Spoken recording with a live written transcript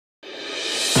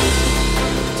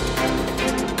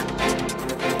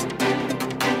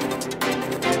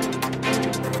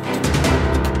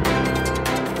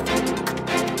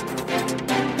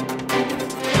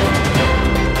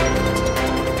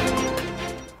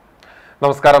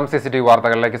നമസ്കാരം CCTV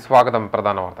വാർത്തകളിലേക്ക് സ്വാഗതം.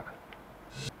 പ്രധാന വാർത്തകൾ.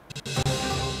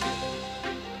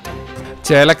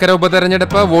 ചേലക്കര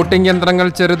ഉപതെരഞ്ഞെടുപ്പ് വോട്ടിംഗ് യന്ത്രങ്ങൾ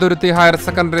ചെറുതുരുത്തി ഹയർ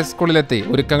സെക്കൻഡറി സ്കൂളിലെത്തി.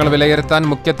 ഒരുക്കങ്ങൾ വിലയിരുത്താൻ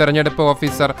മുഖ്യ തെരഞ്ഞെടുപ്പ്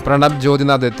ഓഫീസർ പ്രണബ്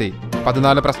ജ്യോതിനാഥ് എത്തി.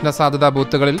 14 പ്രശ്ന സാധ്യതാ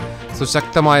ബൂത്തുകളിൽ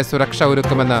സുശക്തമായ സുരക്ഷ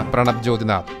ഒരുക്കുമെന്ന് പ്രണബ്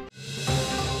ജ്യോതിനാഥ്.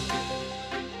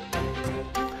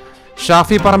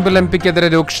 ഷാഫി പറമ്പിൽ MPക്കെതിരെ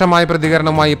രൂക്ഷമായ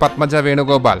പ്രതികരണവുമായി പത്മജ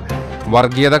വേണുഗോപാൽ.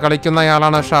 വർഗീയത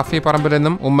കളിക്കുന്നയാളാണ് ഷാഫി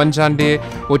പറമ്പിലെന്നും ഉമ്മൻചാണ്ടിയെ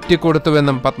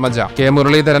ഒറ്റിക്കൊടുത്തുവെന്നും പത്മജ. കെ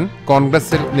മുരളീധരൻ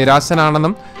കോൺഗ്രസിൽ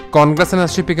നിരാശനാണെന്നും കോൺഗ്രസ്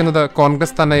നശിപ്പിക്കുന്നത്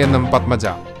കോൺഗ്രസ് തന്നെയെന്നും പത്മജ.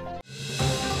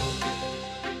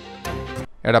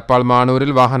 എടപ്പാൾ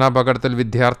മാണൂരിൽ വാഹനാപകടത്തിൽ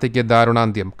വിദ്യാർത്ഥിക്ക്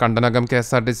ദാരുണാന്ത്യം. കണ്ടനകം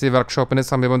KSRTC വർക്ക്ഷോപ്പിന്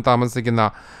സമീപം താമസിക്കുന്ന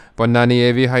Ponnani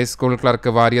AV high school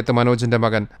clerk Variyath മനോജിന്റെ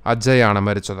മകൻ അജയാണ്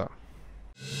മരിച്ചത്.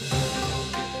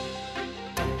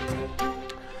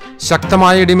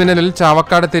 ശക്തമായ ഇടിമിന്നലിൽ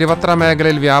ചാവക്കാട് തിരുവത്ര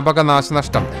മേഖലയിൽ വ്യാപക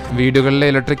നാശനഷ്ടം. വീടുകളിലെ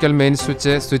ഇലക്ട്രിക്കൽ മെയിൻ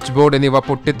സ്വിച്ച് ബോർഡ് എന്നിവ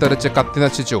പൊട്ടിത്തെറിച്ച്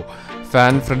കത്തിനശിച്ചു.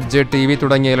 ഫാൻ, ഫ്രിഡ്ജ്, TV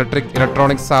തുടങ്ങിയ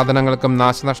ഇലക്ട്രോണിക് സാധനങ്ങൾക്കും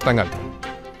നാശനഷ്ടങ്ങൾ.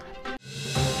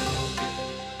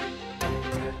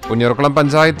 പുന്നൂർക്കുളം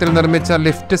പഞ്ചായത്തിൽ നിർമ്മിച്ച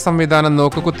ലിഫ്റ്റ് സംവിധാനം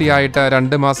നോക്കുകുത്തിയായിട്ട്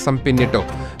 2 മാസം പിന്നിട്ടു.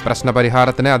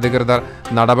 പ്രശ്നപരിഹാരത്തിന് അധികൃതർ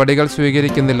നടപടികൾ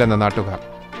സ്വീകരിക്കുന്നില്ലെന്ന് നാട്ടുകാർ.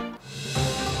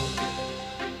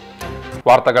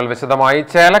 വാർത്തകൾ വിശദമായി.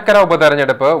 ചേലക്കര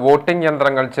ഉപതെരഞ്ഞെടുപ്പ് വോട്ടിംഗ്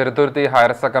യന്ത്രങ്ങൾ ചെറുതുരുത്തി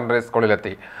ഹയർ സെക്കൻഡറി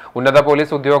സ്കൂളിലെത്തി. ഉന്നത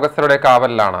പോലീസ് ഉദ്യോഗസ്ഥരുടെ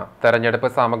കാവലിലാണ് തെരഞ്ഞെടുപ്പ്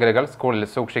സാമഗ്രികൾ സ്കൂളിൽ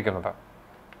സൂക്ഷിക്കുന്നത്.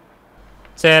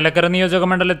 ചേലക്കര നിയോജക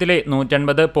മണ്ഡലത്തിലെ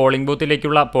 150 പോളിംഗ്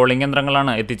ബൂത്തിലേക്കുള്ള പോളിംഗ്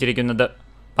യന്ത്രങ്ങളാണ് എത്തിച്ചിരിക്കുന്നത്.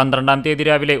 12-ാം തീയതി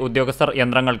രാവിലെ ഉദ്യോഗസ്ഥർ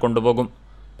യന്ത്രങ്ങൾ കൊണ്ടുപോകും.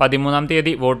 13-ാം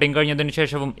തീയതി വോട്ടിംഗ് കഴിഞ്ഞതിനു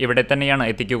ശേഷവും ഇവിടെ തന്നെയാണ്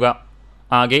എത്തിക്കുക.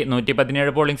 ആകെ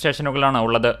 117 പോളിംഗ് സ്റ്റേഷനുകളാണ്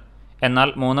ഉള്ളത്.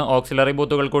 എന്നാൽ 3 ഓക്സിലറി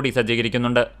ബൂത്തുകൾ കൂടി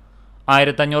സജ്ജീകരിക്കുന്നുണ്ട്.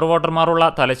 1500 വോട്ടർമാരുള്ള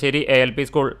Thalassery ALP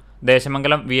school,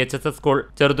 Desamangalam VHSS school,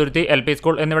 Cheruthuruthy LP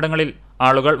school എന്നിവിടങ്ങളിൽ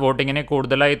ആളുകൾ വോട്ടിങ്ങിന്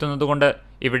കൂടുതലായി എത്തുന്നതുകൊണ്ട്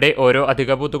ഇവിടെ ഓരോ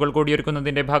അധിക ബൂത്തുകൾ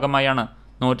കൂടിയൊരുക്കുന്നതിന്റെ ഭാഗമായാണ്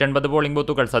 180 പോളിംഗ്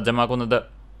ബൂത്തുകൾ സജ്ജമാക്കുന്നത്.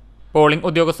 പോളിംഗ്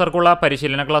ഉദ്യോഗസ്ഥർക്കുള്ള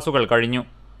പരിശീലന ക്ലാസുകൾ കഴിഞ്ഞു.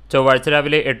 ചൊവ്വാഴ്ച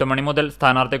രാവിലെ 8 മണി മുതൽ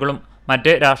സ്ഥാനാർത്ഥികളും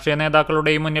മറ്റ് രാഷ്ട്രീയ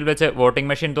നേതാക്കളുടെയും മുന്നിൽ വെച്ച് വോട്ടിംഗ്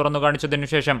മെഷീൻ തുറന്നു കാണിച്ചതിനു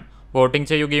ശേഷം വോട്ടിംഗ്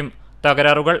ചെയ്യുകയും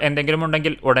തകരാറുകൾ എന്തെങ്കിലും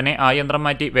ഉണ്ടെങ്കിൽ ഉടനെ ആ യന്ത്രം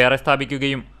മാറ്റി വേറെ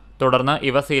സ്ഥാപിക്കുകയും തുടർന്ന്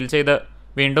ഇവ സീൽ ചെയ്ത്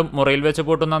വീണ്ടും മുറിയിൽ വെച്ച്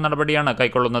പൂട്ടുന്ന നടപടിയാണ്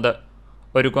കൈക്കൊള്ളുന്നത്.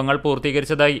 ഒരുക്കങ്ങൾ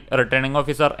പൂർത്തീകരിച്ചതായി റിട്ടേണിംഗ്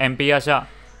ഓഫീസർ MP ആശ,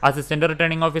 assistant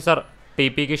returning officer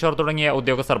TP Kishore തുടങ്ങിയ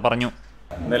ഉദ്യോഗസ്ഥർ പറഞ്ഞു.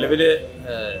 നിലവിൽ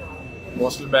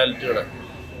പോസ്റ്റൽ ബാലറ്റുകൾ,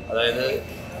 അതായത്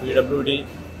PWD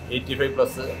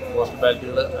 85+ പോസ്റ്റൽ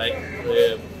ബാലറ്റുകൾ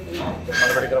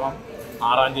നടപടിക്രമം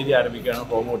 6-ാം തീയതി ആരംഭിക്കുകയാണ്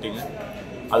ഹോം വോട്ടിങ്.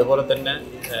 അതുപോലെ തന്നെ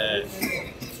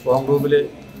സ്ട്രോങ് റൂമിൽ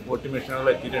വോട്ടിംഗ് മെഷീനുകൾ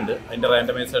എത്തിയിട്ടുണ്ട്. അതിൻ്റെ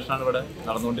റാൻഡമൈസേഷനാണ് ഇവിടെ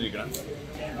നടന്നുകൊണ്ടിരിക്കുന്നത്.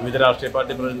 വിവിധ രാഷ്ട്രീയ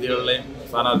പാർട്ടി പ്രതിനിധികളുടെയും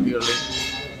സ്ഥാനാർത്ഥികളുടെയും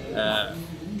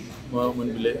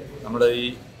മുൻപിൽ നമ്മുടെ ഈ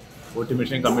വോട്ടിംഗ്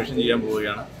മെഷീൻ കമ്മീഷൻ ചെയ്യാൻ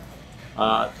പോവുകയാണ്.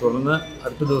 തുടർന്ന്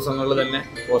അടുത്ത ദിവസങ്ങളിൽ തന്നെ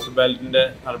പോസ്റ്റൽ ബാലറ്റിൻ്റെ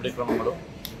നടപടിക്രമങ്ങളും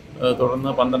തുടർന്ന്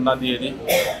 12-ാം തീയതി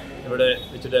ഇവിടെ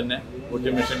വെച്ചിട്ട് തന്നെ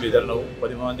വോട്ടിംഗ് മെഷീൻ വിതരണവും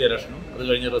 13-ാം തീയതി ഇലക്ഷനും അത്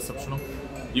കഴിഞ്ഞ് റിസപ്ഷനും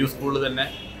ഈ സ്കൂളിൽ തന്നെ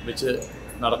വെച്ച്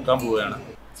നടക്കാൻ പോവുകയാണ്.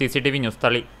 CCTV ന്യൂസ്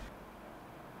തളി.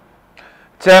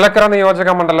 ചേലക്കര നിയോജക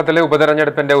മണ്ഡലത്തിലെ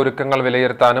ഉപതെരഞ്ഞെടുപ്പിന്റെ ഒരുക്കങ്ങൾ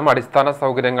വിലയിരുത്താനും അടിസ്ഥാന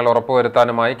സൗകര്യങ്ങൾ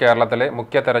ഉറപ്പുവരുത്താനുമായി കേരളത്തിലെ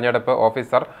മുഖ്യ തെരഞ്ഞെടുപ്പ്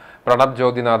officer Pranab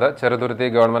Jyothinath Cheruthuruthy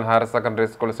government higher secondary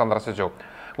school സന്ദർശിച്ചു.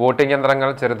 വോട്ടിംഗ്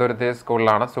യന്ത്രങ്ങൾ ചെറുതുരുത്തി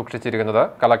സ്കൂളിലാണ് സൂക്ഷിച്ചിരിക്കുന്നത്.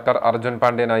 Collector Arjun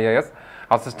Pandian IAS,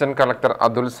 assistant collector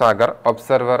Atul Sagar,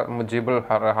 observer Mujibul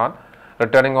Rahan,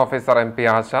 returning officer MP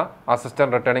ആശ,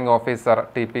 assistant returning officer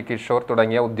TP Kishore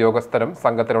തുടങ്ങിയ ഉദ്യോഗസ്ഥരും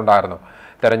സംഘത്തിലുണ്ടായിരുന്നു.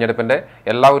 തെരഞ്ഞെടുപ്പിന്റെ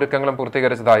എല്ലാ ഒരുക്കങ്ങളും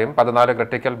പൂർത്തീകരിച്ചതായും 14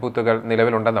 ക്രിട്ടിക്കൽ ബൂത്തുകൾ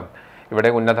നിലവിലുണ്ടെന്നും ഇവിടെ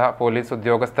ഉന്നത പോലീസ്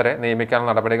ഉദ്യോഗസ്ഥരെ നിയമിക്കാൻ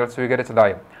നടപടികൾ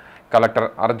സ്വീകരിച്ചതായും കളക്ടർ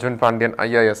അർജുൻ പാണ്ഡ്യൻ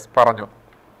IAS പറഞ്ഞു.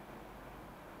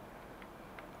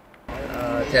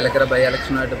 ചേലക്കര ബൈ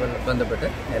ഇലക്ഷനുമായിട്ട് ബന്ധപ്പെട്ട്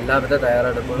എല്ലാവിധ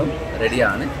തയ്യാറെടുപ്പുകളും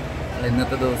റെഡിയാണ്.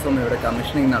 ഇന്നത്തെ ദിവസം ഇവിടെ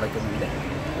കമ്മീഷനിങ് നടക്കുന്നുണ്ട്.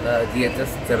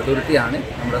 GHS ചെറുതുരുത്തിയാണ്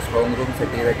നമ്മുടെ സ്ട്രോങ് റൂം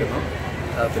സെറ്റ് ചെയ്തേക്കുന്നത്.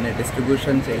 പിന്നെ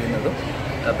ഡിസ്ട്രിബ്യൂഷൻ ചെയ്യുന്നതും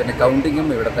പിന്നെ കൗണ്ടിങ്ങും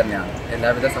ഇവിടെ തന്നെയാണ്.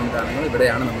 എല്ലാവിധ സംവിധാനങ്ങളും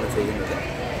ഇവിടെയാണ് നമ്മൾ ചെയ്യുന്നത്.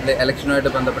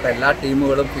 ഇലക്ഷനുമായിട്ട് ബന്ധപ്പെട്ട എല്ലാ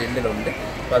ടീമുകളും ഫീൽഡിലുണ്ട്.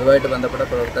 അപ്പോൾ അതുമായിട്ട് ബന്ധപ്പെട്ട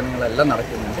പ്രവർത്തനങ്ങളെല്ലാം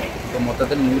നടക്കുന്നുണ്ട്. ഇപ്പോൾ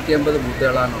മൊത്തത്തിൽ 150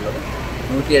 ബൂത്തുകളാണുള്ളത്.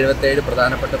 177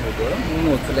 പ്രധാനപ്പെട്ട ബൂത്തുകളും 3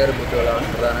 ഓക്സിലറി ബൂത്തുകളാണ്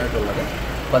പ്രധാനമായിട്ടുള്ളത്.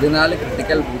 14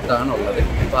 ക്രിട്ടിക്കൽ ബൂത്താണ് ഉള്ളത്.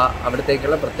 അപ്പോൾ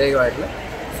അവിടത്തേക്കുള്ള പ്രത്യേകമായിട്ടുള്ള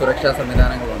സുരക്ഷാ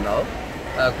സംവിധാനങ്ങളുണ്ടാവും.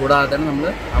 കൂടാതെ തന്നെ നമ്മൾ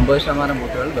 50%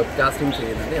 ബൂത്തുകൾ വെബ്കാസ്റ്റിംഗ്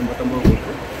ചെയ്യുന്നുണ്ട്. 89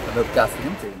 ബൂത്ത്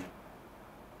വെബ്കാസ്റ്റിംഗും ചെയ്യുന്നു.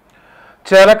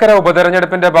 ചേലക്കര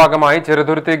ഉപതെരഞ്ഞെടുപ്പിന്റെ ഭാഗമായി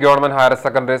ചെറുതുരുത്തി ഗവൺമെന്റ് ഹയർ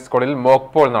സെക്കൻഡറി സ്കൂളിൽ മോക്ക്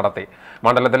പോൾ നടത്തി.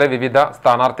 മണ്ഡലത്തിലെ വിവിധ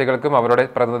സ്ഥാനാർത്ഥികൾക്കും അവരുടെ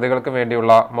പ്രതിനിധികൾക്കും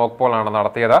വേണ്ടിയുള്ള മോക്ക് പോൾ ആണ്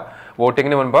നടത്തിയത്.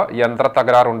 വോട്ടിംഗിന് മുൻപ് യന്ത്ര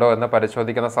തകരാറുണ്ടോ എന്ന്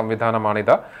പരിശോധിക്കുന്ന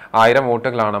സംവിധാനമാണിത്. 1000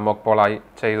 വോട്ടുകളാണ് മോക്ക് പോളായി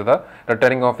ചെയ്തത്.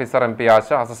 റിട്ടേണിംഗ് ഓഫീസർ MP ആശ,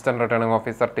 assistant returning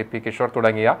officer TP Kishore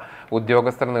തുടങ്ങിയ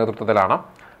ഉദ്യോഗസ്ഥരുടെ നേതൃത്വത്തിലാണ്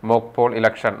മോക്ക് പോൾ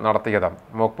ഇലക്ഷൻ നടത്തിയത്.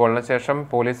 മോക്ക് പോളിന് ശേഷം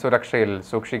പോലീസ് സുരക്ഷയിൽ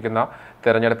സൂക്ഷിക്കുന്ന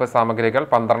തെരഞ്ഞെടുപ്പ് സാമഗ്രികൾ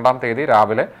 12-ാം തീയതി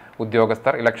രാവിലെ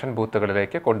ഉദ്യോഗസ്ഥർ ഇലക്ഷൻ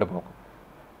ബൂത്തുകളിലേക്ക് കൊണ്ടുപോകും.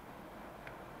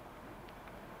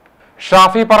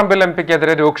 ഷാഫി പറമ്പിൽ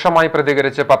MPക്കെതിരെ രൂക്ഷമായി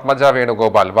പ്രതികരിച്ച് പത്മജ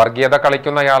വേണുഗോപാൽ. വർഗീയത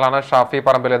കളിക്കുന്നയാളാണ് ഷാഫി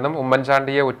പറമ്പിലെന്നും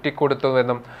ഉമ്മൻചാണ്ടിയെ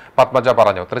ഒറ്റിക്കൊടുത്തുവെന്നും പത്മജ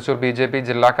പറഞ്ഞു. തൃശൂർ BJP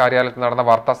ജില്ലാ കാര്യാലയത്തിൽ നടന്ന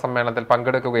വാർത്താ സമ്മേളനത്തിൽ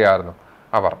പങ്കെടുക്കുകയായിരുന്നു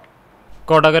അവർ.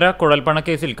 കൊടകര കുഴൽപ്പണ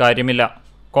കേസിൽ കാര്യമില്ല.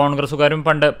 കോൺഗ്രസുകാരും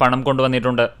പണ്ട് പണം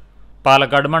കൊണ്ടുവന്നിട്ടുണ്ട്.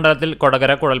 പാലക്കാട് മണ്ഡലത്തിൽ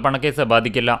കൊടകര കുഴൽപ്പണ കേസ്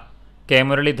ബാധിക്കില്ല. K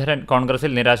മുരളീധരൻ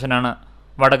കോൺഗ്രസിൽ നിരാശനാണ്.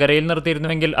 വടകരയിൽ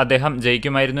നിർത്തിയിരുന്നുവെങ്കിൽ അദ്ദേഹം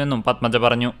ജയിക്കുമായിരുന്നുവെന്നും പത്മജ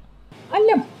പറഞ്ഞു.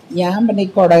 അല്ല, ഞാൻ പറഞ്ഞ ഈ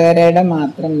കൊടകരയുടെ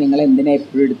മാത്രം നിങ്ങൾ എന്തിനാ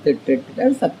എപ്പോഴും എടുത്തിട്ടിട്ട്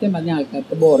അത് സത്യം പറഞ്ഞ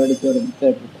ആൾക്കാർക്ക് ബോറടിച്ച്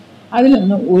കേട്ടിട്ട്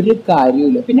അതിലൊന്നും ഒരു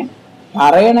കാര്യമില്ല. പിന്നെ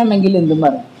പറയണമെങ്കിൽ എന്തും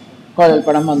പറയാം.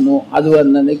 കുഴൽപ്പണം വന്നു, അത്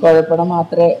വന്നത്. ഈ കുഴൽപ്പണം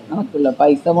മാത്രമേ നടക്കുള്ളൂ.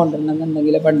 പൈസ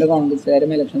കൊണ്ടുവരണമെന്നുണ്ടെങ്കിൽ പണ്ട്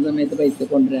കോൺഗ്രസ്സുകാരും ഇലക്ഷൻ സമയത്ത് പൈസ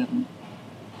കൊണ്ടുവരാറുണ്ട്.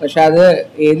 പക്ഷെ അത്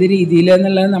ഏത്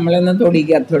രീതിയിലെന്നുള്ളത് നമ്മളൊന്നും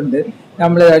തൊടിക്കാത്തതുകൊണ്ട്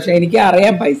പക്ഷെ എനിക്ക്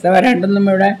അറിയാം പൈസ വരാണ്ടൊന്നും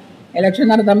ഇവിടെ ഇലക്ഷൻ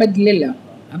നടത്താൻ പറ്റില്ലല്ലോ.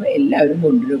 അപ്പം എല്ലാവരും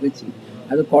കൊണ്ടുവരികയൊക്കെ ചെയ്യും.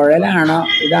 അത് കുഴലാണോ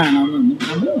ഇതാണോ എന്നൊന്നും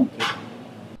നമ്മൾ നോക്കി.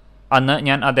 അന്ന്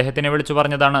ഞാൻ അദ്ദേഹത്തിനെ വിളിച്ചു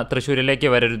പറഞ്ഞതാണ് തൃശ്ശൂരിലേക്ക്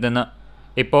വരരുതെന്ന്.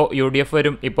 ഇപ്പോൾ UDF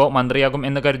വരും, ഇപ്പോൾ മന്ത്രിയാകും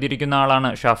എന്ന് കരുതിയിരിക്കുന്ന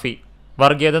ആളാണ് ഷാഫി.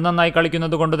 വർഗീയത നന്നായി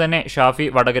കളിക്കുന്നത് കൊണ്ട് തന്നെ ഷാഫി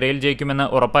വടകരയിൽ ജയിക്കുമെന്ന്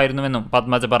ഉറപ്പായിരുന്നുവെന്നും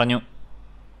പത്മജ പറഞ്ഞു.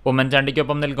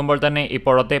 ഉമ്മൻചാണ്ടിക്കൊപ്പം നിൽക്കുമ്പോൾ തന്നെ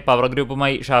ഇപ്പോഴത്തെ പവർ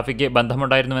ഗ്രൂപ്പുമായി ഷാഫിക്ക്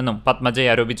ബന്ധമുണ്ടായിരുന്നുവെന്നും പത്മജ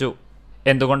ആരോപിച്ചു.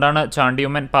 എന്തുകൊണ്ടാണ്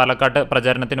ചാണ്ടിയുമ്മൻ പാലക്കാട്ട്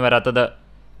പ്രചാരണത്തിന് വരാത്തത്?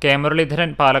 K മുരളീധരൻ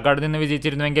പാലക്കാട് നിന്ന്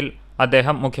വിജയിച്ചിരുന്നുവെങ്കിൽ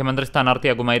അദ്ദേഹം മുഖ്യമന്ത്രി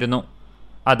സ്ഥാനാർത്ഥിയാകുമായിരുന്നു.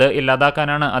 അത്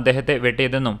ഇല്ലാതാക്കാനാണ് അദ്ദേഹത്തെ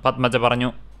വെട്ടിയതെന്നും പത്മജ പറഞ്ഞു.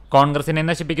 കോൺഗ്രസിനെ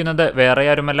നശിപ്പിക്കുന്നത്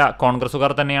വേറെയാരുമല്ല,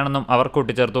 കോൺഗ്രസുകാർ തന്നെയാണെന്നും അവർ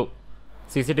കൂട്ടിച്ചേർത്തു.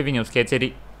 CCTV news, Kecheri.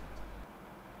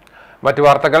 മറ്റു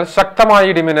വാർത്തകൾ. ശക്തമായ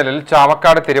ഇടിമിന്നലിൽ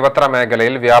ചാവക്കാട് തിരുവത്ര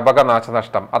മേഖലയിൽ വ്യാപക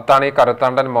നാശനഷ്ടം. അത്താണി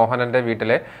കറുത്താണ്ടൻ മോഹനന്റെ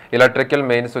വീട്ടിലെ ഇലക്ട്രിക്കൽ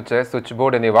മെയിൻ സ്വിച്ച്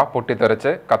ബോർഡ് എന്നിവ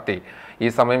പൊട്ടിത്തെറിച്ച് കത്തി. ഈ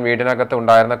സമയം വീടിനകത്ത്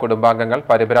ഉണ്ടായിരുന്ന കുടുംബാംഗങ്ങൾ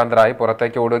പരിഭ്രാന്തരായി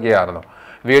പുറത്തേക്ക് ഓടുകയായിരുന്നു.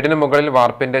 വീടിന് മുകളിൽ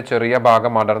വാർപ്പിന്റെ ചെറിയ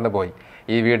ഭാഗം അടർന്നുപോയി.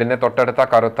 ഈ വീടിന് തൊട്ടടുത്ത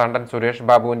കറുത്താണ്ടൻ സുരേഷ്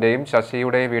ബാബുവിന്റെയും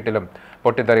ശശിയുടെയും വീട്ടിലും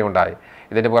പൊട്ടിത്തെറിയുണ്ടായി.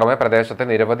 ഇതിനു പുറമെ പ്രദേശത്തെ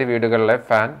നിരവധി വീടുകളിലെ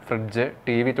ഫാൻ, ഫ്രിഡ്ജ്,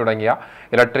 TV തുടങ്ങിയ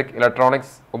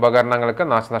ഇലക്ട്രോണിക്സ് ഉപകരണങ്ങൾക്ക്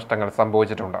നാശനഷ്ടങ്ങൾ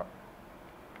സംഭവിച്ചിട്ടുണ്ട്.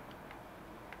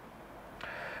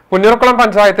 പുന്നൂർക്കുളം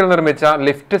പഞ്ചായത്തിൽ നിർമ്മിച്ച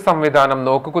ലിഫ്റ്റ് സംവിധാനം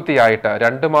നോക്കുകുത്തിയായിട്ട്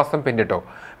 2 മാസം പിന്നിട്ടു.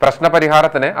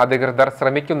 പ്രശ്നപരിഹാരത്തിന് അധികൃതർ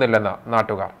ശ്രമിക്കുന്നില്ലെന്ന്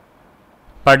നാട്ടുകാർ.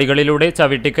 പടികളിലൂടെ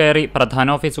ചവിട്ടിക്കയറി പ്രധാന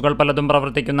ഓഫീസുകൾ പലതും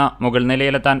പ്രവർത്തിക്കുന്ന മുകൾ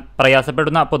നിലയിലെത്താൻ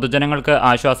പ്രയാസപ്പെടുന്ന പൊതുജനങ്ങൾക്ക്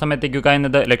ആശ്വാസം എത്തിക്കുക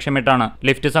എന്നത് ലക്ഷ്യമിട്ടാണ്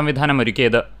ലിഫ്റ്റ് സംവിധാനം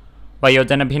ഒരുക്കിയത്.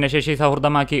 വയോജന ഭിന്നശേഷി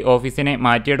സൗഹൃദമാക്കി ഓഫീസിനെ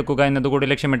മാറ്റിയെടുക്കുക എന്നതുകൂടി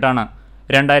ലക്ഷ്യമിട്ടാണ്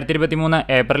 2023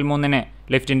 ഏപ്രിൽ 3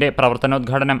 ലിഫ്റ്റിന്റെ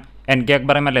പ്രവർത്തനോദ്ഘാടനം NK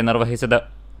അക്ബർ MLA നിർവഹിച്ചത്.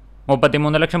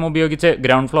 33 ലക്ഷം ഉപയോഗിച്ച്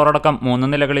ഗ്രൗണ്ട് ഫ്ലോർ അടക്കം 3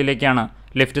 നിലകളിലേക്കാണ്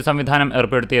ലിഫ്റ്റ് സംവിധാനം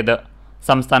ഏർപ്പെടുത്തിയത്.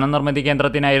 സംസ്ഥാന നിർമ്മിതി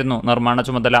കേന്ദ്രത്തിനായിരുന്നു നിർമ്മാണ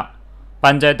ചുമതല.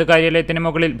 പഞ്ചായത്ത് കാര്യാലയത്തിന്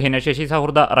മുകളിൽ ഭിന്നശേഷി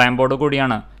സൗഹൃദ റാമ്പോർഡ്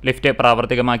കൂടിയാണ് ലിഫ്റ്റ്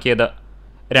പ്രാവർത്തികമാക്കിയത്.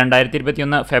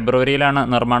 2021 ഫെബ്രുവരിയിലാണ്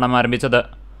നിർമ്മാണം ആരംഭിച്ചത്.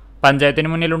 പഞ്ചായത്തിന്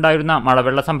മുന്നിലുണ്ടായിരുന്ന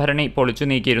മഴവെള്ള സംഭരണി പൊളിച്ചു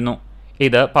നീക്കിയിരുന്നു.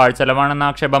 ഇത് പാഴ്ചെലവാണെന്ന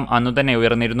ആക്ഷേപം അന്നുതന്നെ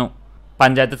ഉയർന്നിരുന്നു.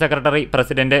 പഞ്ചായത്ത് സെക്രട്ടറി,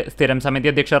 പ്രസിഡന്റ്, സ്ഥിരം സമിതി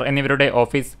അധ്യക്ഷർ എന്നിവരുടെ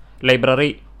ഓഫീസ്,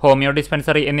 ലൈബ്രറി, ഹോമിയോ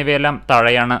ഡിസ്പെൻസറി എന്നിവയെല്ലാം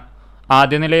താഴെയാണ്.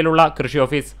 ആദ്യ നിലയിലുള്ള കൃഷി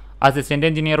ഓഫീസ്, അസിസ്റ്റന്റ്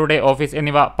എഞ്ചിനീയറുടെ ഓഫീസ്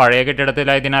എന്നിവ പഴയ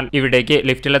കെട്ടിടത്തിലായതിനാൽ ഇവിടേക്ക്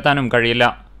ലിഫ്റ്റിലെത്താനും കഴിയില്ല.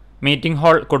 മീറ്റിംഗ്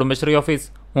ഹാൾ, കുടുംബശ്രീ ഓഫീസ്,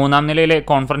 3-ാം നിലയിലെ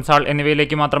കോൺഫറൻസ് ഹാൾ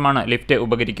എന്നിവയിലേക്ക് മാത്രമാണ് ലിഫ്റ്റ്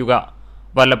ഉപകരിക്കുക.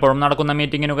 വല്ലപ്പോഴും നടക്കുന്ന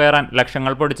മീറ്റിംഗിനു കയറാൻ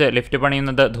ലക്ഷങ്ങൾ പൊടിച്ച് ലിഫ്റ്റ്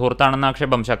പണിയുന്നത് ധൂർത്താണെന്ന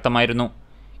ആക്ഷേപം ശക്തമായിരുന്നു.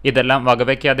 ഇതെല്ലാം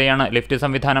വകവയ്ക്കാതെയാണ് ലിഫ്റ്റ്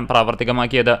സംവിധാനം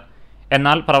പ്രാവർത്തികമാക്കിയത്.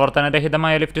 എന്നാൽ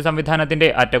പ്രവർത്തനരഹിതമായ ലിഫ്റ്റ് സംവിധാനത്തിന്റെ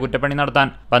അറ്റകുറ്റപ്പണി നടത്താൻ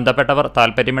ബന്ധപ്പെട്ടവർ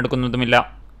താൽപ്പര്യമെടുക്കുന്നതുമില്ല.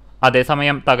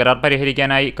 അതേസമയം തകരാർ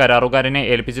പരിഹരിക്കാനായി കരാറുകാരനെ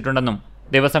ഏൽപ്പിച്ചിട്ടുണ്ടെന്നും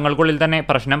ദിവസങ്ങൾക്കുള്ളിൽ തന്നെ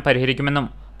പ്രശ്നം പരിഹരിക്കുമെന്നും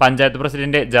പഞ്ചായത്ത്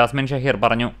പ്രസിഡന്റ് ജാസ്മിൻ ഷഹീർ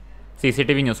പറഞ്ഞു.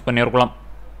 CCTV news, Punnayurkulam.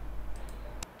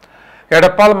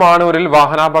 എടപ്പാൾ മാണൂരിൽ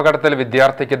വാഹനാപകടത്തിൽ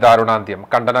വിദ്യാർത്ഥിക്ക് ദാരുണാന്ത്യം.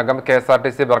 കണ്ടനകം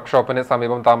KSRTC വർക്ക്ഷോപ്പിന്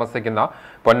സമീപം താമസിക്കുന്ന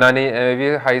Ponnani AV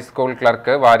high school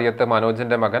clerk Variyath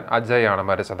മനോജിന്റെ മകൻ അജയാണ്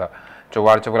മരിച്ചത്.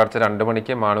 ചൊവ്വാഴ്ച പുലർച്ചെ 2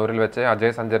 മണിക്ക് മാണൂരിൽ വെച്ച്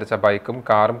അജയ് സഞ്ചരിച്ച ബൈക്കും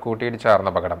കാറും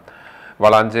കൂട്ടിയിടിച്ചാർന്ന അപകടം.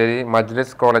 വളാഞ്ചേരി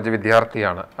മജ്ലിസ് കോളേജ്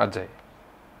വിദ്യാർത്ഥിയാണ് അജയ്.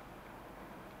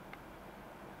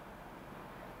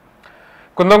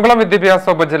 കുന്നംകുളം വിദ്യാഭ്യാസ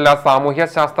ഉപജില്ലാ സാമൂഹ്യ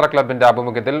ശാസ്ത്ര ക്ലബിന്റെ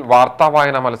ആഭിമുഖ്യത്തിൽ വാർത്താ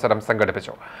വായന മത്സരം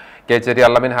സംഘടിപ്പിച്ചു. കേച്ചേരി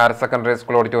അല്ലമിൻ ഹയർ സെക്കൻഡറി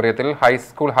സ്കൂൾ ഓഡിറ്റോറിയത്തിൽ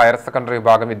ഹൈസ്കൂൾ ഹയർ സെക്കൻഡറി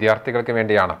വിഭാഗം വിദ്യാർത്ഥികൾക്ക്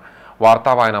വേണ്ടിയാണ്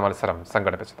വാർത്താ വായന മത്സരം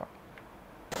സംഘടിപ്പിച്ചത്.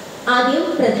 ആദ്യം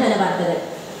പ്രധാന വാർത്തകൾ.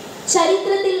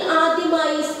 ചരിത്രത്തിൽ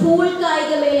ആദ്യമായി സ്കൂൾ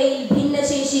കായികമേളയിൽ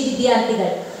ഭിന്നശേഷി വിദ്യാർത്ഥികൾ.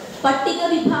 പട്ടിക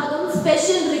വിഭാഗം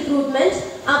സ്പെഷ്യൽ റിക്രൂട്ട്മെന്റ്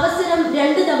അവസരം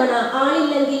 2 തവണ,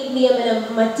 ആളില്ലെങ്കിൽ നിയമനം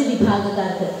മറ്റ്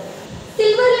വിഭാഗക്കാർക്ക്.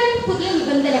 സിൽവർ ലൈൻ പുതിയ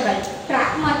നിബന്ധനകൾ,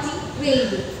 ട്രാക്ക് മാറ്റി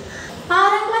റെയിൽവേ.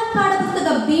 6ാം ക്ലാസ്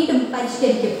പാഠപുസ്തകം വീണ്ടും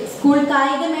പരിഷ്കരിക്കും. സ്കൂൾ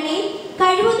കായികമേളയിൽ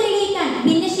കഴിവ് തെളിയിക്കാൻ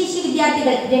ഭിന്നശേഷി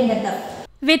വിദ്യാർത്ഥികൾ രംഗത്ത്.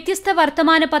 വ്യത്യസ്ത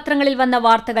വർത്തമാന പത്രങ്ങളിൽ വന്ന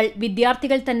വാർത്തകൾ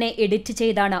വിദ്യാർത്ഥികൾ തന്നെ എഡിറ്റ്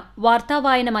ചെയ്താണ്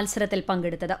വാർത്താവായന മത്സരത്തിൽ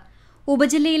പങ്കെടുത്തത്.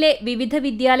 ഉപജില്ലയിലെ വിവിധ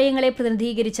വിദ്യാലയങ്ങളെ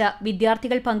പ്രതിനിധീകരിച്ച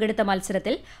വിദ്യാർത്ഥികൾ പങ്കെടുത്ത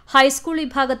മത്സരത്തിൽ ഹൈസ്കൂൾ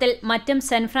വിഭാഗത്തിൽ മറ്റം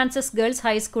സെന്റ് ഫ്രാൻസിസ് ഗേൾസ്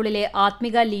ഹൈസ്കൂളിലെ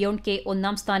ആത്മിക Leon K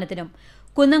 1ാം സ്ഥാനത്തിനും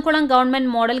Kunnamkulam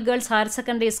government model girls higher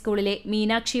secondary സ്കൂളിലെ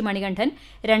മീനാക്ഷി മണികണ്ഠൻ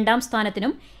 2ാം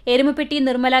സ്ഥാനത്തിനും എരുമപ്പെട്ടി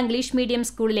നിർമ്മല ഇംഗ്ലീഷ് മീഡിയം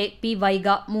സ്കൂളിലെ പി വൈഗ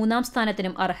 3ാം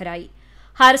സ്ഥാനത്തിനും അർഹരായി.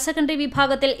 ഹയർ സെക്കൻഡറി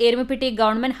വിഭാഗത്തിൽ എരുമപ്പെട്ടി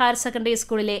ഗവൺമെന്റ് ഹയർ സെക്കൻഡറി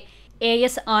സ്കൂളിലെ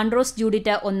AS ആൻഡ്രോസ്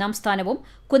ജൂഡിറ്റ് 1ാം സ്ഥാനവും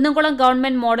Kunnamkulam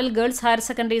government model girls higher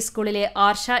secondary സ്കൂളിലെ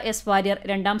ആർഷ S വാര്യർ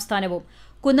 2ാം സ്ഥാനവും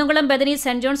Kunnamkulam Bethany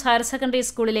saint John's higher secondary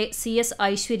സ്കൂളിലെ CS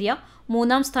ഐശ്വര്യ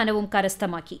 3ാം സ്ഥാനവും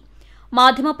കരസ്ഥമാക്കി.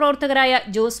 മാധ്യമപ്രവർത്തകരായ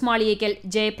ജോസ് മാളിയേക്കൽ,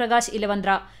 ജയപ്രകാശ്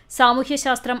ഇലവന്ത്ര,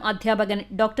 സാമൂഹ്യശാസ്ത്രം അധ്യാപകൻ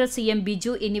ഡോക്ടർ CM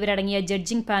ബിജു എന്നിവരടങ്ങിയ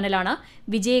ജഡ്ജിംഗ് പാനലാണ്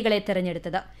വിജയികളെ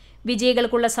തെരഞ്ഞെടുത്തത്.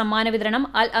 വിജയികൾക്കുള്ള സമ്മാന വിതരണം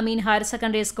അൽ അമീൻ higher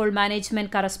secondary school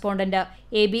management correspondent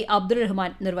AB Abdul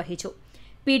Rahman നിർവഹിച്ചു.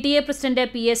 PTA പ്രസിഡന്റ്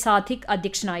PA സാദിഖ്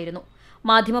അധ്യക്ഷനായിരുന്നു.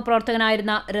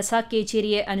 മാധ്യമപ്രവർത്തകനായിരുന്ന റസാഖ്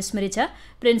കേച്ചേരിയെ അനുസ്മരിച്ച്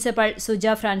പ്രിൻസിപ്പൽ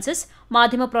സുജ ഫ്രാൻസിസ്,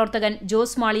 മാധ്യമപ്രവർത്തകൻ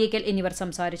ജോസ് മാളിയേക്കൽ എന്നിവർ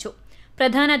സംസാരിച്ചു.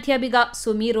 പ്രധാനാധ്യാപിക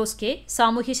Sumi rose K,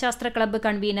 സാമൂഹ്യശാസ്ത്ര club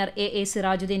convener AA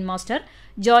Sirajuddin master,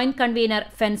 joint convener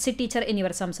fancy teacher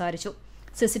എന്നിവർ സംസാരിച്ചു.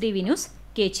 CCTV news,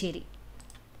 Kecheri.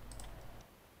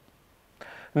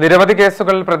 നിരവധി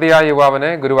കേസുകളിൽ പ്രതിയായ യുവാവിനെ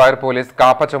ഗുരുവായൂർ പോലീസ്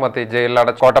കാപ്പ ചുമത്തി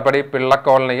ജയിലിലടച്ചു. കോട്ടപ്പടി പിള്ള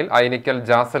കോളനിയിൽ ഐനിക്കൽ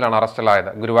ജാസിലാണ് അറസ്റ്റിലായത്.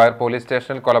 ഗുരുവായൂർ പോലീസ്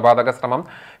സ്റ്റേഷനിൽ കൊലപാതക ശ്രമം,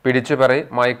 പിടിച്ചുപറി,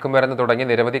 മയക്കുമരുന്ന് തുടങ്ങി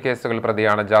നിരവധി കേസുകളിൽ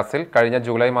പ്രതിയാണ് ജാസിൽ. കഴിഞ്ഞ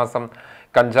ജൂലൈ മാസം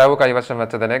കഞ്ചാവ് കൈവശം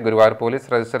വെച്ചതിനെ ഗുരുവായൂർ പോലീസ്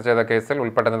രജിസ്റ്റർ ചെയ്ത കേസിൽ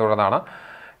ഉൾപ്പെട്ടതിനെ തുടർന്നാണ്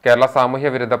കേരള സാമൂഹ്യ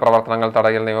വിരുദ്ധ പ്രവർത്തനങ്ങൾ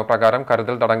തടയൽ നിയമപ്രകാരം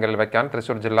കരുതൽ തടങ്കലിൽ വയ്ക്കാൻ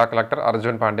തൃശൂർ ജില്ലാ കളക്ടർ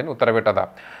അർജുൻ പാണ്ഡ്യൻ ഉത്തരവിട്ടത്.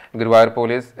 Guruvayur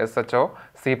police SHO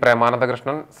C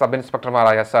Premanandakrishnan, sub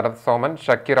ഇൻസ്പെക്ടർമാരായ Sarath Soman,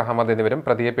 Shakir Ahmed എന്നിവരും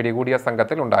പ്രതിയെ പിടികൂടിയ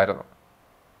സംഘത്തിൽ ഉണ്ടായിരുന്നു.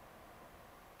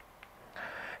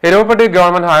 എരുമപ്പെട്ടി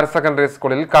ഗവൺമെന്റ് ഹയർ സെക്കൻഡറി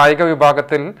സ്കൂളിൽ കായിക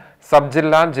വിഭാഗത്തിൽ സബ്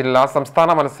ജില്ലാ, ജില്ലാ, സംസ്ഥാന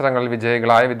മത്സരങ്ങളിൽ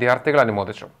വിജയികളായ വിദ്യാർത്ഥികൾ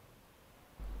അനുമോദിച്ചു.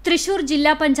 തൃശൂർ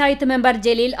ജില്ലാ പഞ്ചായത്ത് മെമ്പർ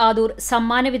ജലീൽ ആദൂർ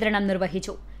സമ്മാന വിതരണം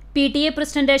നിർവഹിച്ചു. PTA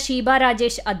പ്രസിഡന്റ് ഷീബ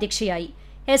രാജേഷ് അധ്യക്ഷയായി.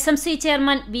 SMC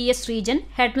chairman VS Sreejan,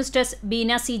 headmistress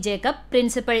Beena C Jacob,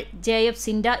 principal JF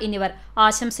Sinda എന്നിവർ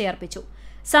ആശംസയർപ്പിച്ചു.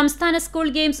 സംസ്ഥാന സ്കൂൾ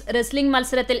ഗെയിംസ് റെസ്ലിംഗ്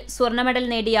മത്സരത്തിൽ സ്വർണ്ണ മെഡൽ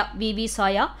നേടിയ VV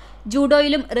സായ,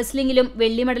 ജൂഡോയിലും റെസ്ലിംഗിലും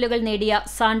വെള്ളി മെഡലുകൾ നേടിയ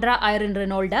സാൻഡ്ര ഐറിൻ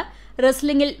റിനോൾഡ്,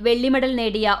 റെസ്ലിംഗിൽ വെള്ളി മെഡൽ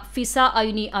നേടിയ ഫിസ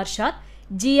ഐനി അർഷാദ്,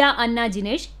 ജിയ അന്ന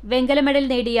ജിനേഷ്, വെങ്കല മെഡൽ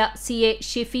നേടിയ CA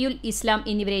ഷിഫിയുൽ ഇസ്ലാം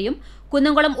എന്നിവരെയും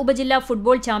കുന്നംകുളം ഉപജില്ലാ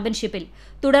ഫുട്ബോൾ ചാമ്പ്യൻഷിപ്പിൽ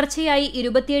തുടർച്ചയായി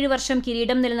 27 വർഷം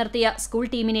കിരീടം നിലനിർത്തിയ സ്കൂൾ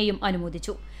ടീമിനെയും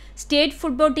അനുമോദിച്ചു. സ്റ്റേറ്റ്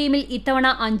ഫുട്ബോൾ ടീമിൽ ഇത്തവണ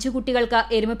 5 കുട്ടികൾക്ക്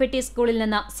എരുമപ്പെട്ടി സ്കൂളിൽ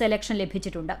നിന്ന് സെലക്ഷൻ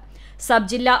ലഭിച്ചിട്ടുണ്ട്. സബ്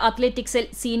ജില്ലാ അത്ലറ്റിക്സിൽ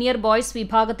സീനിയർ ബോയ്സ്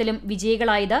വിഭാഗത്തിലും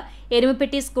വിജയികളായത്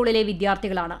എരുമപ്പെട്ടി സ്കൂളിലെ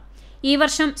വിദ്യാർത്ഥികളാണ്. ഈ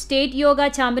വർഷം സ്റ്റേറ്റ് യോഗ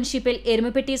ചാമ്പ്യൻഷിപ്പിൽ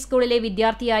എരുമപ്പെട്ടി സ്കൂളിലെ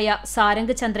വിദ്യാർത്ഥിയായ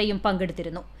സാരംഗ് ചന്ദ്രയും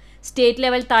പങ്കെടുത്തിരുന്നു. സ്റ്റേറ്റ്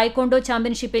ലെവൽ തായ്ക്കൊണ്ടോ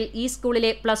ചാമ്പ്യൻഷിപ്പിൽ ഈ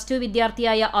സ്കൂളിലെ +2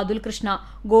 വിദ്യാർത്ഥിയായ അതുൽ കൃഷ്ണ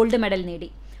ഗോൾഡ് മെഡൽ നേടി.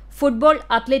 Football,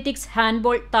 athletics,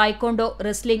 handball, taekwondo,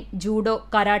 wrestling, judo,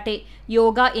 karate,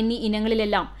 yoga എന്നീ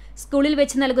ഇനങ്ങളിലെല്ലാം സ്കൂളിൽ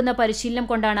വെച്ച് നൽകുന്ന പരിശീലനം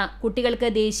കൊണ്ടാണ് കുട്ടികൾക്ക്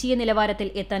ദേശീയ നിലവാരത്തിൽ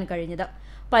എത്താൻ കഴിഞ്ഞത്.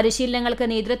 പരിശീലനങ്ങൾക്ക്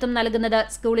നേതൃത്വം നൽകുന്നത്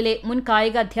സ്കൂളിലെ മുൻ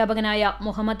കായിക അധ്യാപകനായ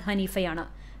Muhammad ഹനീഫയാണ്.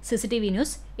 CCTV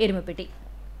news, Erumapetty.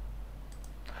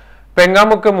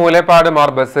 Pengamuck Moolepad Mar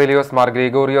Baselios Mar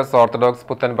Gregorios orthodox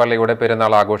പുത്തൻപള്ളിയുടെ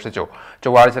പെരുന്നാൾ ആഘോഷിച്ചു.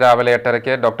 ചൊവ്വാഴ്ച രാവിലെ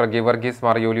 8:30 ഡോക്ടർ ഗിവർഗീസ്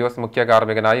മാർ യൂലിയോസ് മുഖ്യ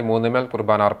കാർമ്മികനായി 3 മേൽ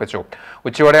കുർബാന അർപ്പിച്ചു.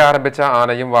 ഉച്ചയോടെ ആരംഭിച്ച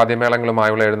ആനയും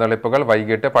വാദ്യമേളങ്ങളുമായുള്ള എഴുന്നള്ളിപ്പുകൾ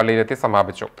വൈകിട്ട് പള്ളിയിലെത്തി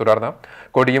സമാപിച്ചു. തുടർന്ന്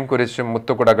കൊടിയും കുരിശും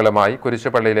മുത്തുകുടകളുമായി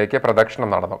കുരിശുപള്ളിയിലേക്ക്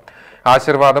പ്രദക്ഷിണം നടന്നു.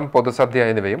 ആശീർവാദം, പൊതുസദ്യ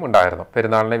എന്നിവയും ഉണ്ടായിരുന്നു.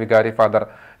 പെരുന്നാളിന് വികാരി father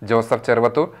Joseph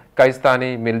Cheruvathur,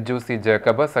 കൈസ്ഥാനി മിൽജു C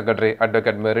Jacob, secretary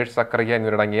advocate Merish Zacharia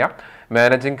എന്നിവരടങ്ങിയ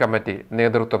മാനേജിംഗ് കമ്മിറ്റി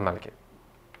നേതൃത്വം നൽകി.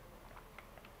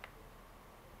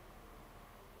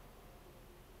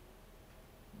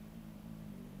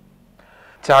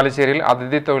 ചാലിശ്ശേരിയിൽ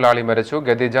അതിഥി തൊഴിലാളി മരിച്ചു.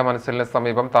 ഗദീജ മൻസിലിന്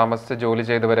സമീപം താമസിച്ച് ജോലി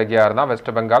ചെയ്തു വരികയായിരുന്ന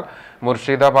വെസ്റ്റ് ബംഗാൾ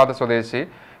മുർഷിദാബാദ് സ്വദേശി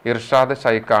ഇർഷാദ്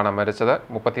ഷൈഖാണ് മരിച്ചത്.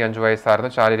 35 വയസ്സായിരുന്നു.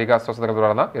 ശാരീരിക അസ്വസ്ഥതകൾ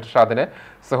തുടർന്ന് ഇർഷാദിനെ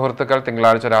സുഹൃത്തുക്കൾ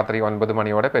തിങ്കളാഴ്ച രാത്രി 9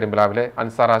 മണിയോടെ പെരുമ്പിലാവിലെ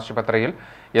അൻസാർ ആശുപത്രിയിൽ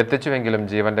എത്തിച്ചുവെങ്കിലും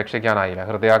ജീവൻ രക്ഷിക്കാനായില്ല.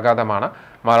 ഹൃദയാഘാതമാണ്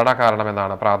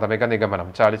മരണകാരണമെന്നാണ് പ്രാഥമിക നിഗമനം.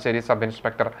 ചാലിശ്ശേരി സബ്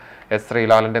ഇൻസ്പെക്ടർ S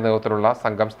ശ്രീലാലിന്റെ നേതൃത്വത്തിലുള്ള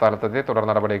സംഘം സ്ഥലത്തെത്തി തുടർ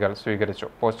നടപടികൾ സ്വീകരിച്ചു.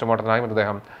 പോസ്റ്റ്മോർട്ടത്തിനായി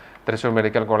മൃതദേഹം തൃശൂർ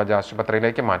മെഡിക്കൽ കോളേജ്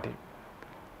ആശുപത്രിയിലേക്ക് മാറ്റി.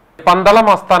 പന്തളം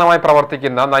ആസ്ഥാനമായി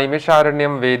പ്രവർത്തിക്കുന്ന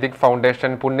നൈമിഷാരണ്യം വേദിക്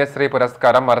ഫൗണ്ടേഷൻ പുണ്യശ്രീ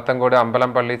പുരസ്കാരം മരത്തങ്കോട്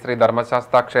അമ്പലംപള്ളി ശ്രീ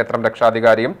ധർമ്മശാസ്ത്ര ക്ഷേത്രം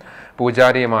രക്ഷാധികാരിയും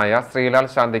പൂജാരിയുമായ ശ്രീലാൽ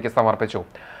ശാന്തിക്ക് സമർപ്പിച്ചു.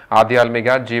 ആധ്യാത്മിക,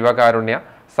 ജീവകാരുണ്യ,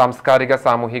 സാംസ്കാരിക,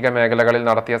 സാമൂഹിക മേഖലകളിൽ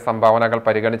നടത്തിയ സംഭാവനകൾ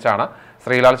പരിഗണിച്ചാണ്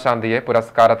ശ്രീലാൽ ശാന്തിയെ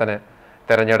പുരസ്കാരത്തിന്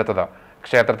തെരഞ്ഞെടുത്തത്.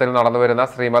 ക്ഷേത്രത്തിൽ നടന്നുവരുന്ന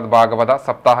ശ്രീമദ് ഭാഗവത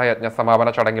സപ്താഹ യജ്ഞ സമാപന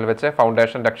ചടങ്ങിൽ വെച്ച്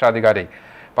ഫൗണ്ടേഷൻ രക്ഷാധികാരി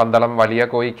പന്തളം വലിയ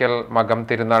കോയിക്കൽ മകം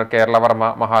തിരുനാൾ കേരളവർമ്മ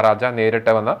മഹാരാജ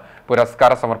നേരിട്ട് വന്ന്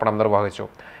പുരസ്കാര സമർപ്പണം നിർവഹിച്ചു.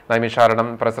 നൈമിഷാരണം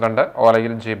president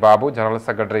ഓലയിൽ G Babu, general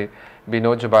secretary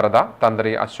Binoj ഭരത,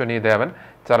 തന്ത്രി അശ്വനി ദേവൻ,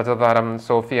 ചലച്ചിത്രതാരം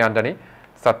സോഫി ആന്റണി,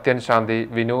 സത്യൻ ശാന്തി,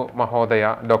 വിനു മഹോദയ,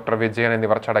 ഡോക്ടർ വിജയൻ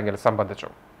എന്നിവർ ചടങ്ങിൽ സംബന്ധിച്ചു.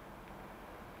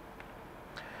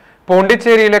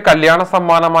 പോണ്ടിച്ചേരിയിലെ കല്യാണ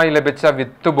സമ്മാനമായി ലഭിച്ച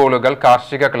വിത്തുബോളുകൾ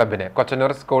കാർഷിക ക്ലബിന്.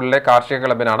 കൊച്ചനൂർ സ്കൂളിലെ കാർഷിക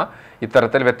ക്ലബിനാണ്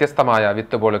ഇത്തരത്തിൽ വ്യത്യസ്തമായ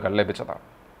വിത്തുബോളുകൾ ലഭിച്ചത്.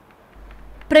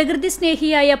 പ്രകൃതി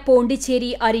സ്നേഹിയായ പോണ്ടിച്ചേരി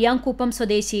അരിയാംകുപ്പം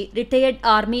സ്വദേശി റിട്ടയേർഡ്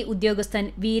ആർമി ഉദ്യോഗസ്ഥൻ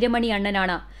വീരമണി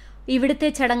അണ്ണനാണ് ഇവിടുത്തെ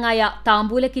ചടങ്ങായ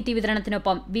താമ്പൂല കിറ്റ്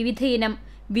വിതരണത്തിനൊപ്പം വിവിധയിനം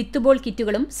വിത്തുബോൾ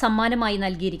കിറ്റുകളും സമ്മാനമായി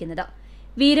നൽകിയിരിക്കുന്നത്.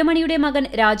 വീരമണിയുടെ മകൻ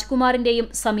രാജ്കുമാറിന്റെയും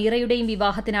സമീറയുടെയും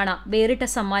വിവാഹത്തിനാണ് വേറിട്ട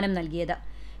സമ്മാനം നൽകിയത്.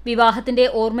 വിവാഹത്തിന്റെ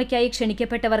ഓർമ്മയ്ക്കായി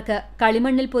ക്ഷണിക്കപ്പെട്ടവർക്ക്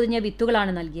കളിമണ്ണിൽ പൊതിഞ്ഞ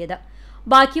വിത്തുകളാണ് നൽകിയത്.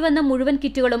 ബാക്കി വന്ന മുഴുവൻ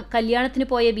കിറ്റുകളും കല്യാണത്തിന്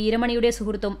പോയ വീരമണിയുടെ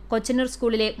സുഹൃത്തും കൊച്ചനൂർ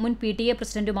സ്കൂളിലെ മുൻ PTA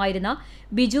പ്രസിഡന്റുമായിരുന്ന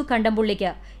ബിജു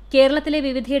കണ്ടംപുള്ളിക്ക് കേരളത്തിലെ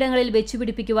വിവിധയിടങ്ങളിൽ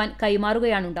വെച്ചുപിടിപ്പിക്കുവാൻ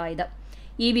കൈമാറുകയാണുണ്ടായത്.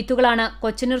 ഈ വിത്തുകളാണ്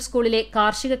കൊച്ചനൂർ സ്കൂളിലെ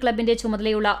കാർഷിക ക്ലബിന്റെ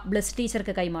ചുമതലയുള്ള ബ്ലസ്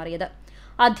ടീച്ചർക്ക് കൈമാറിയത്.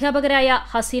 അധ്യാപകരായ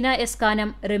Hasina S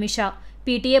Kanam, റമിഷ,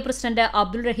 PTA president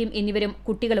Abdul റഹീം എന്നിവരും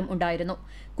കുട്ടികളും ഉണ്ടായിരുന്നു.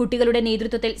 കുട്ടികളുടെ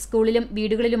നേതൃത്വത്തിൽ സ്കൂളിലും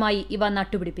വീടുകളിലുമായി ഇവ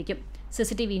നട്ടുപിടിപ്പിക്കും.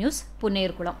 CCTV news,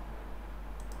 Punnayurkulam.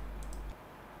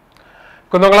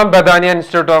 Kunnamkulam Badania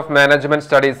institute of management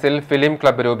സ്റ്റഡീസിൽ film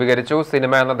club രൂപീകരിച്ചു.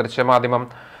 സിനിമ എന്ന ദൃശ്യമാധ്യമം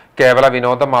കേവല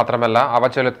വിനോദം മാത്രമല്ല, അവ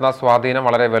ചെലുത്തുന്ന സ്വാധീനം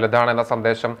വളരെ വലുതാണെന്ന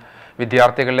സന്ദേശം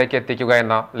വിദ്യാർത്ഥികളിലേക്ക് എത്തിക്കുക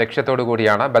എന്ന ലക്ഷ്യത്തോടു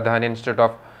കൂടിയാണ് Badania institute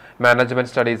of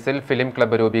management സ്റ്റഡീസിൽ film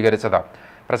club രൂപീകരിച്ചത്.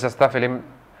 പ്രശസ്ത ഫിലിം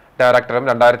ഡയറക്ടറും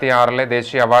 2006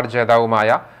 ദേശീയ അവാർഡ് ജേതാവുമായ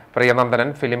പ്രിയനന്ദനൻ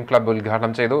ഫിലിം ക്ലബ്ബ്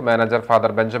ഉദ്ഘാടനം ചെയ്തു. മാനേജർ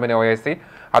ഫാദർ ബെഞ്ചമിൻ OIC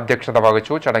അധ്യക്ഷത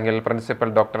വഹിച്ചു. ചടങ്ങിൽ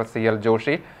principal doctor CL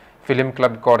Joshi, film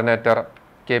club coordinator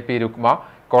KP Rukma,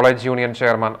 college union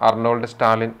chairman Arnold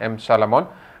Stalin, M Shalamon,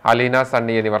 Aleena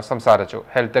Sunny എന്നിവർ സംസാരിച്ചു.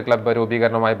 ഹെൽത്ത് ക്ലബ്ബ്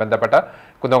രൂപീകരണവുമായി ബന്ധപ്പെട്ട്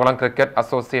കുന്നംകുളം ക്രിക്കറ്റ്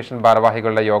അസോസിയേഷൻ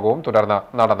ഭാരവാഹികളുടെ യോഗവും തുടർന്ന്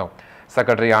നടന്നു.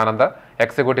 Secretary Anand,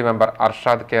 executive member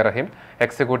Arshad K റഹീം,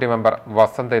 എക്സിക്യൂട്ടീവ് മെമ്പർ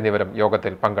വസന്ത് എന്നിവരും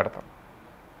യോഗത്തിൽ പങ്കെടുത്തു.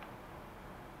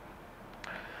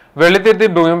 വെള്ളിത്തിരുത്തി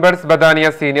ബ്ലൂംബേർഡ്സ് ബദാനിയ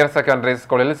സീനിയർ സെക്കൻഡറി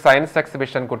സ്കൂളിൽ സയൻസ്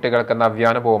എക്സിബിഷൻ കുട്ടികൾക്ക്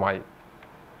നവ്യാനുഭവമായി.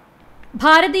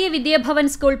 ഭാരതീയ വിദ്യാഭവൻ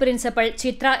സ്കൂൾ പ്രിൻസിപ്പൽ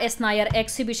ചിത്ര S നായർ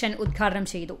എക്സിബിഷൻ ഉദ്ഘാടനം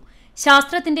ചെയ്തു.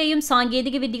 ശാസ്ത്രത്തിന്റെയും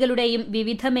സാങ്കേതിക വിദ്യകളുടെയും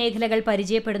വിവിധ മേഖലകൾ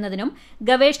പരിചയപ്പെടുന്നതിനും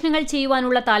ഗവേഷണങ്ങൾ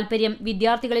ചെയ്യുവാനുള്ള താൽപര്യം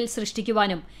വിദ്യാർത്ഥികളിൽ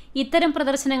സൃഷ്ടിക്കുവാനും ഇത്തരം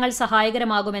പ്രദർശനങ്ങൾ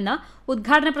സഹായകരമാകുമെന്ന്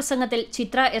ഉദ്ഘാടന പ്രസംഗത്തിൽ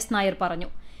ചിത്ര S നായർ പറഞ്ഞു.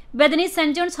 Bethany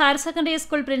saint John's higher secondary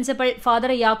school principal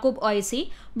father Yakub OIC,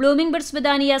 blooming buds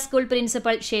Badania school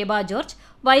principal Sheba George,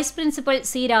 vice principal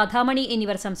C Radhamani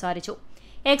എന്നിവർ സംസാരിച്ചു.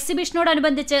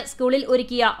 എക്സിബിഷനോടനുബന്ധിച്ച് സ്കൂളിൽ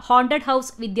ഒരുക്കിയ ഹോണ്ടഡ്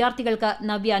ഹൌസ് വിദ്യാർത്ഥികൾക്ക്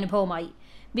നവ്യാനുഭവമായി.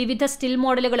 വിവിധ സ്റ്റിൽ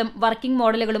മോഡലുകളും വർക്കിംഗ്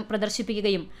മോഡലുകളും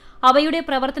പ്രദർശിപ്പിക്കുകയും അവയുടെ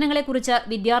പ്രവർത്തനങ്ങളെക്കുറിച്ച്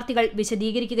വിദ്യാർത്ഥികൾ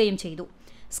വിശദീകരിക്കുകയും ചെയ്തു.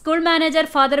 School manager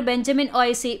father Benjamin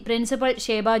OIC, principal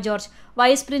Sheba George,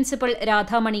 vice principal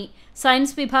Radhamani,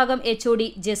 science വിഭാഗം HOD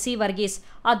ജെസ്സി വർഗീസ്,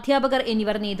 അധ്യാപകർ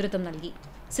എന്നിവർ നേതൃത്വം നൽകി.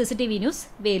 CCTV news,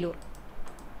 Velur.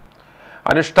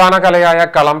 അനുഷ്ഠാന കലയായ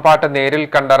കളംപാട്ട് നേരിൽ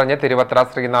കണ്ടറിഞ്ഞ് തിരുവത്ര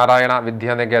ശ്രീനാരായണ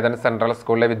വിദ്യാനികേതൻ സെൻട്രൽ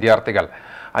സ്കൂളിലെ വിദ്യാർത്ഥികൾ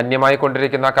അന്യമായി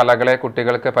കൊണ്ടിരിക്കുന്ന കലകളെ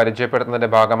കുട്ടികൾക്ക് പരിചയപ്പെടുത്തുന്നതിന്റെ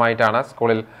ഭാഗമായിട്ടാണ്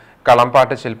സ്കൂളിൽ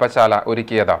കളംപാട്ട് ശില്പശാല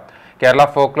ഒരുക്കിയത്. കേരള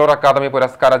ഫോക്ലോർ അക്കാദമി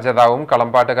പുരസ്കാര ജേതാവും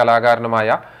കളംപാട്ട്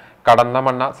കലാകാരനുമായ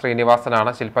കടന്നമണ്ണ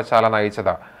ശ്രീനിവാസനാണ് ശില്പശാല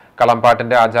നയിച്ചത്.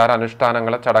 കളംപാട്ടിന്റെ ആചാര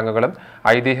അനുഷ്ഠാനങ്ങളും ചടങ്ങുകളും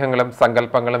ഐതിഹ്യങ്ങളും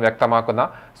സങ്കല്പങ്ങളും വ്യക്തമാക്കുന്ന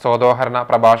സ്വതോഹരണ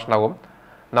പ്രഭാഷണവും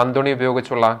നന്ദുണി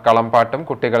ഉപയോഗിച്ചുള്ള കളംപാട്ടും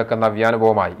കുട്ടികൾക്ക്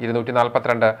നവ്യാനുഭവമായി.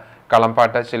 242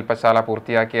 കളംപാട്ട് ശില്പശാല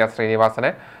പൂർത്തിയാക്കിയ ശ്രീനിവാസനെ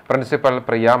പ്രിൻസിപ്പൽ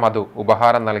പ്രിയ മധു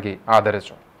ഉപഹാരം നൽകി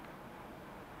ആദരിച്ചു.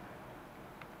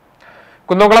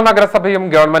 കുന്നംകുളം നഗരസഭയും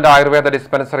ഗവൺമെന്റ് ആയുർവേദ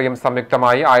ഡിസ്പെൻസറിയും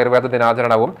സംയുക്തമായി ആയുർവേദ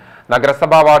ദിനാചരണവും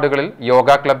നഗരസഭാ വാർഡുകളിൽ യോഗ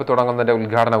ക്ലബ്ബ് തുടങ്ങുന്നതിന്റെ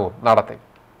ഉദ്ഘാടനവും നടത്തി.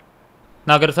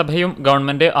 നഗരസഭയും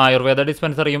ഗവൺമെന്റ് ആയുർവേദ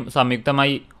ഡിസ്പെൻസറിയും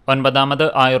സംയുക്തമായി 9ാമത്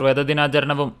ആയുർവേദ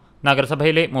ദിനാചരണവും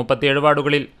നഗരസഭയിലെ 37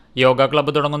 വാർഡുകളിൽ യോഗ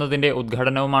ക്ലബ്ബ് തുടങ്ങുന്നതിന്റെ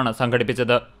ഉദ്ഘാടനവുമാണ്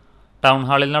സംഘടിപ്പിച്ചത്. ടൗൺ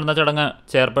ഹാളിൽ നടന്ന ചടങ്ങ്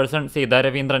ചെയർപേഴ്സൺ സീതാ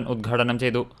രവീന്ദ്രൻ ഉദ്ഘാടനം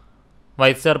ചെയ്തു.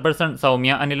 വൈസ് ചെയർപേഴ്സൺ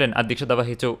സൗമ്യ അനിലൻ അധ്യക്ഷത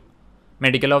വഹിച്ചു.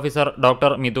 Medical officer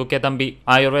doctor Mithu K Thampi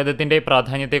ആയുർവേദത്തിന്റെ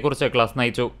പ്രാധാന്യത്തെക്കുറിച്ച് ക്ലാസ്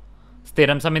നയിച്ചു.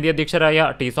 സ്ഥിരം സമിതി അധ്യക്ഷരായ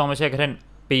T സോമശേഖരൻ,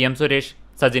 PM സുരേഷ്,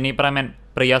 സജിനി പ്രേമൻ,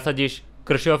 പ്രിയ സജീഷ്,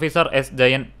 കൃഷി ഓഫീസർ S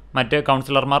ജയൻ, മറ്റ്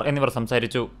കൗൺസിലർമാർ എന്നിവർ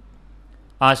സംസാരിച്ചു.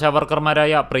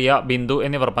 ആശാവർക്കർമാരായ പ്രിയ, ബിന്ദു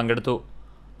എന്നിവർ പങ്കെടുത്തു.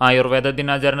 ആയുർവേദ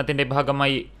ദിനാചരണത്തിന്റെ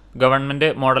ഭാഗമായി government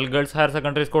model girls higher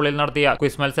secondary സ്കൂളിൽ നടത്തിയ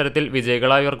ക്വിസ് മത്സരത്തിൽ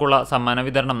വിജയികളായവർക്കുള്ള സമ്മാന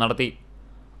വിതരണം നടത്തി.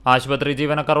 ആശുപത്രി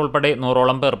ജീവനക്കാർ ഉൾപ്പെടെ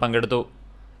 100ഓളം പേർ പങ്കെടുത്തു.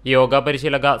 യോഗ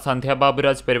പരിശീലക സന്ധ്യ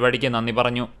ബാബുരാജ് പരിപാടിക്ക് നന്ദി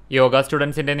പറഞ്ഞു. യോഗ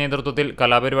സ്റ്റുഡൻസിന്റെ നേതൃത്വത്തിൽ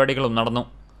കലാപരിപാടികളും നടന്നു.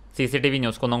 CCTV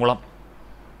news Kunnamkulam.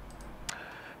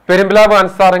 Perumpilavu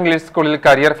Ansar English സ്കൂളിൽ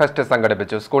കരിയർ ഫെസ്റ്റ്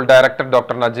സംഘടിപ്പിച്ചു. School director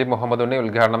doctor Najeeb Muhammad ഉണ്ണി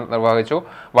ഉദ്ഘാടനം നിർവഹിച്ചു.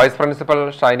 Vice principal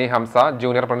Shiny Hamza,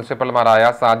 junior പ്രിൻസിപ്പൽമാരായ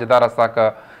Sajida Razak,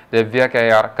 Ravya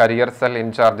KR, career cell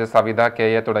in charge Savitha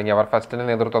KA തുടങ്ങിയവർ ഫെസ്റ്റിന്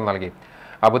നേതൃത്വം നൽകി.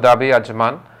 അബുദാബി,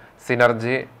 അജ്മാൻ,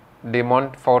 സിനർജി,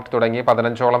 ഡിമോണ്ട് ഫോർട്ട് തുടങ്ങി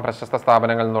 15ഓളം പ്രശസ്ത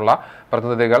സ്ഥാപനങ്ങളിൽ നിന്നുള്ള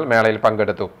പ്രതിനിധികൾ മേളയിൽ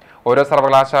പങ്കെടുത്തു. ഓരോ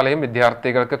സർവകലാശാലയും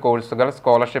വിദ്യാർത്ഥികൾക്ക് കോഴ്സുകൾ,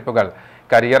 സ്കോളർഷിപ്പുകൾ,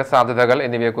 കരിയർ സാധ്യതകൾ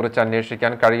എന്നിവയെക്കുറിച്ച്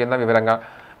അന്വേഷിക്കാൻ കഴിയുന്ന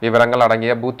വിവരങ്ങൾ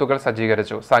അടങ്ങിയ ബൂത്തുകൾ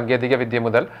സജ്ജീകരിച്ചു. സാങ്കേതിക വിദ്യ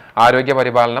മുതൽ ആരോഗ്യ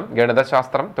പരിപാലനം,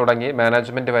 ഗണിതശാസ്ത്രം തുടങ്ങി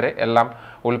മാനേജ്മെന്റ് വരെ എല്ലാം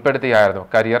ഉൾപ്പെടുത്തിയായിരുന്നു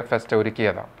കരിയർ ഫെസ്റ്റ്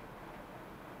ഒരുക്കിയത്.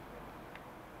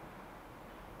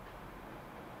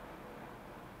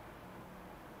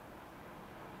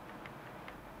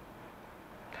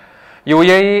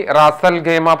 UAE റാസൽ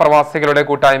ഖൈമ പ്രവാസികളുടെ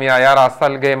കൂട്ടായ്മയായ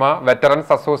റാസൽ ഖൈമ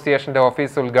വെറ്ററൻസ് അസോസിയേഷന്റെ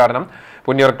ഓഫീസ് ഉദ്ഘാടനം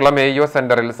പുന്നൂർക്കുളം AEO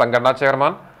സെന്ററിൽ സംഘടനാ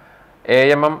ചെയർമാൻ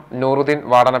AMM നൂറുദ്ദീൻ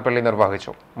വാടനപ്പള്ളി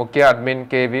നിർവഹിച്ചു. മുഖ്യ അഡ്മിൻ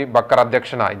KV ബക്കർ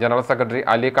അധ്യക്ഷനായി. General secretary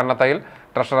Ali കണ്ണത്തയിൽ,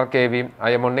 treasurer KV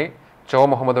Ayamunni, ചോ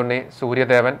മുഹമ്മദ് ഉണ്ണി,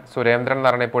 സൂര്യദേവൻ, സുരേന്ദ്രൻ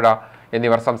നരണിപ്പുഴ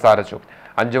എന്നിവർ സംസാരിച്ചു.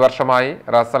 5 വർഷമായി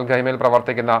റാസൽ ഖൈമയിൽ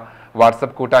പ്രവർത്തിക്കുന്ന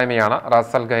വാട്സപ്പ് കൂട്ടായ്മയാണ്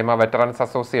റാസൽ ഖൈമ വെറ്ററൻസ്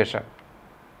അസോസിയേഷൻ.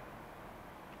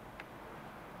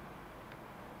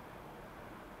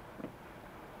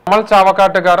 നമ്മൾ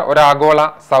ചാവക്കാട്ടുകാർ ഒരാഗോള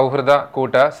സൗഹൃദ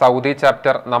കൂട്ട് സൗദി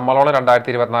ചാപ്റ്റർ നമ്മളോണം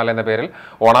 2024 എന്ന പേരിൽ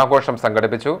ഓണാഘോഷം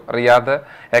സംഘടിപ്പിച്ചു. റിയാദ്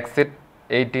എക്സിറ്റ്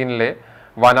 18ലെ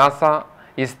വനാസ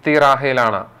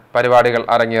ഇസ്തിറാഹയിലാണ് പരിപാടികൾ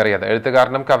അരങ്ങേറിയത്.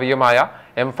 എഴുത്തുകാരനും കവിയുമായ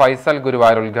M. ഫൈസൽ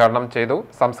ഗുരുവായൂർ ഉദ്ഘാടനം ചെയ്തു.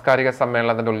 സാംസ്കാരിക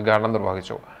സമ്മേളനത്തിന്റെ ഉദ്ഘാടനം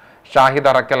നിർവഹിച്ചു. ഷാഹിദ്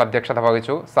അറക്കൽ അധ്യക്ഷത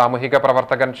വഹിച്ചു. സാമൂഹിക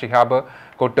പ്രവർത്തകൻ ഷിഹാബ്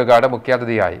കൊട്ടുകാട്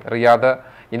മുഖ്യാതിഥിയായി. റിയാദ്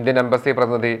ഇന്ത്യൻ എംബസി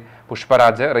പ്രതിനിധി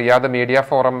Pushparaj, Riyadh media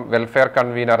forum welfare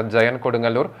convener Jayan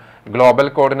Kodungallur, global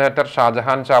coordinator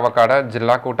Shah Jahan Chavakkad,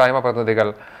 ജില്ലാ കൂട്ടായ്മ പ്രതിനിധികൾ,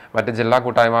 മറ്റ് ജില്ലാ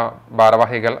കൂട്ടായ്മ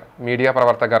ഭാരവാഹികൾ, മീഡിയ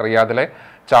പ്രവർത്തകർ, റിയാദിലെ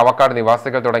ചാവക്കാട്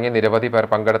നിവാസികൾ തുടങ്ങി നിരവധി പേർ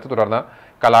പങ്കെടുത്തു. തുടർന്ന്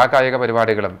കലാകായിക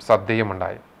പരിപാടികളും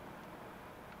സദ്യയുമുണ്ടായി.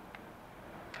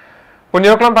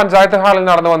 പുന്നൂർക്കുളം പഞ്ചായത്ത് ഹാളിൽ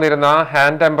നടന്നു വന്നിരുന്ന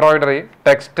ഹാൻഡ് എംബ്രോയിഡറി,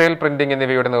 ടെക്സ്റ്റൈൽ പ്രിന്റിംഗ്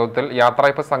എന്നിവയുടെ നേതൃത്വത്തിൽ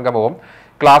യാത്രയപ്പ് സംഗമവും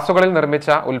ക്ലാസുകളിൽ നിർമ്മിച്ച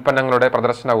ഉൽപ്പന്നങ്ങളുടെ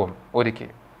പ്രദർശനവും ഒരുക്കി.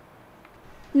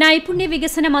 നൈപുണ്യ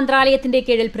വികസന മന്ത്രാലയത്തിന്റെ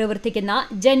കീഴിൽ പ്രവർത്തിക്കുന്ന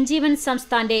ജൻജീവൻ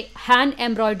സംസ്ഥാന്റെ ഹാൻഡ്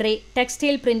എംബ്രോയിഡറി,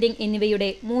 ടെക്സ്റ്റൈൽ പ്രിന്റിംഗ് എന്നിവയുടെ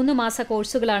 3 മാസ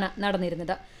കോഴ്സുകളാണ്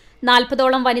നടന്നിരുന്നത്.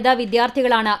 40ഓളം വനിതാ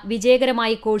വിദ്യാർത്ഥികളാണ്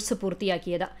വിജയകരമായി കോഴ്സ്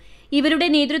പൂർത്തിയാക്കിയത്. ഇവരുടെ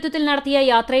നേതൃത്വത്തിൽ നടത്തിയ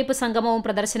യാത്രയപ്പ് സംഗമവും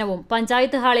പ്രദർശനവും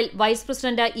പഞ്ചായത്ത് ഹാളിൽ വൈസ്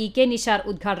പ്രസിഡന്റ് EK നിഷാർ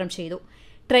ഉദ്ഘാടനം ചെയ്തു.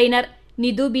 ട്രെയിനർ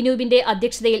നിതു ബിനൂബിന്റെ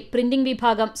അധ്യക്ഷതയിൽ പ്രിന്റിംഗ്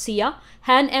വിഭാഗം സിയ,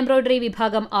 ഹാൻഡ് എംബ്രോയിഡറി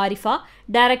വിഭാഗം Arifa,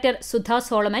 director Sudha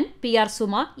Solomon, PR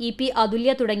Suma, EP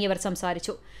അതുല്യ തുടങ്ങിയവർ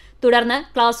സംസാരിച്ചു. തുടർന്ന്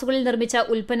ക്ലാസുകളിൽ നിർമ്മിച്ച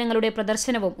ഉൽപ്പന്നങ്ങളുടെ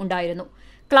പ്രദർശനവും ഉണ്ടായിരുന്നു.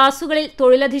 ക്ലാസുകളിൽ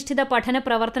തൊഴിലധിഷ്ഠിത പഠന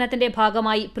പ്രവർത്തനത്തിന്റെ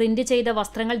ഭാഗമായി പ്രിന്റ് ചെയ്ത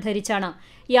വസ്ത്രങ്ങൾ ധരിച്ചാണ്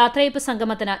യാത്രയപ്പ്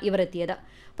സംഗമത്തിന് ഇവർ എത്തിയത്.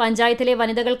 പഞ്ചായത്തിലെ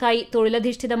വനിതകൾക്കായി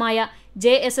തൊഴിലധിഷ്ഠിതമായ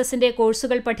JSSന്റെ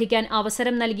കോഴ്സുകൾ പഠിക്കാൻ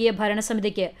അവസരം നൽകിയ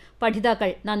ഭരണസമിതിക്ക്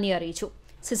പഠിതാക്കൾ നന്ദി അറിയിച്ചു.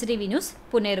 CCTV news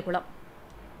പുന്നേറുകുളം.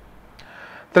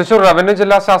 തൃശൂർ റവന്യൂ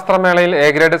ജില്ലാ ശാസ്ത്രമേളയിൽ A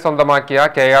ഗ്രേഡ് സ്വന്തമാക്കിയ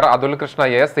KR Atul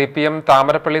കൃഷ്ണയെ CPM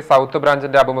Thamarappally south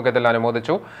ബ്രാഞ്ചിന്റെ ആഭിമുഖ്യത്തിൽ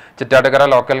അനുമോദിച്ചു. Chittattukara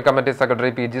local committee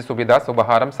secretary PG Subitha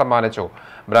ഉപഹാരം സമ്മാനിച്ചു.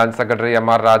 Branch secretary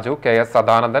MR Raju, KS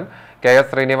Sadanandan, KS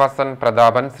Sreenivasan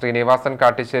Prathapan, Sreenivasan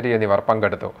കാട്ടിശ്ശേരി എന്നിവർ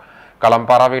പങ്കെടുത്തു.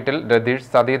 കളംപാറ വീട്ടിൽ രതീഷ്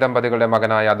സതി ദമ്പതികളുടെ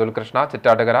മകനായ അതുൽ കൃഷ്ണ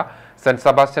ചിറ്റാട്ടുകര സെന്റ്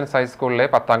സെബാസ്റ്റ്യൻസ് ഹൈസ്കൂളിലെ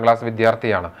 10ാം ക്ലാസ്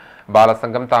വിദ്യാർത്ഥിയാണ്.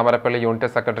 ബാലസംഘം താമരപ്പള്ളി യൂണിറ്റ്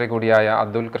സെക്രട്ടറി കൂടിയായ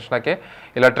അതുൽ കൃഷ്ണയ്ക്ക്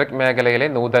ഇലക്ട്രിക് മേഖലയിലെ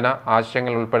നൂതന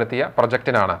ആശയങ്ങൾ ഉൾപ്പെടുത്തിയ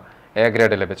പ്രൊജക്ടിനാണ് A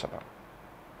ഗ്രേഡ് ലഭിച്ചത്.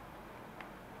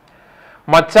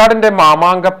 മച്ചാടിന്റെ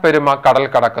മാമാങ്ക പെരുമ കടൽ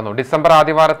കടക്കുന്നു. ഡിസംബർ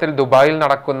ആദ്യവാരത്തിൽ ദുബായിൽ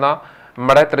നടക്കുന്ന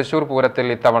നമ്മുടെ തൃശൂർ പൂരത്തിൽ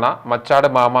ഇത്തവണ മച്ചാട്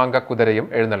മാമാങ്ക കുതിരയും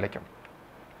എഴുന്നള്ളിക്കും.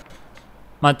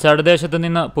 മച്ചാട് ദേശത്ത്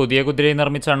നിന്ന് പുതിയ കുതിരയെ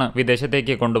നിർമ്മിച്ചാണ്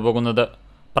വിദേശത്തേക്ക് കൊണ്ടുപോകുന്നത്.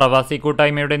 പ്രവാസി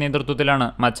കൂട്ടായ്മയുടെ നേതൃത്വത്തിലാണ്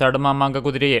മച്ചാട് മാമാങ്ക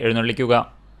കുതിരയെ എഴുന്നള്ളിക്കുക.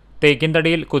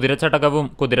 തേക്കിൻതടിയിൽ കുതിരച്ചട്ടകവും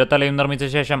കുതിരത്തലയും നിർമ്മിച്ച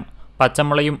ശേഷം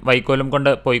പച്ചമുളയും വൈക്കോലും കൊണ്ട്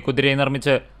പൊയ്ക്കുതിരയെ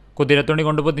നിർമ്മിച്ച് കുതിരത്തുണി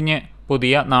കൊണ്ട് പൊതിഞ്ഞ്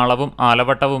പുതിയ നാളവും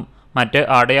ആലവട്ടവും മറ്റ്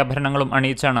ആടയാഭരണങ്ങളും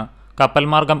അണിയിച്ചാണ് കപ്പൽ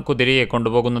മാർഗം കുതിരയെ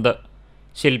കൊണ്ടുപോകുന്നത്.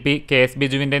 ശില്പി KS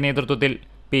ബിജുവിൻ്റെ നേതൃത്വത്തിൽ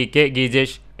PK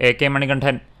ഗീജേഷ്, AK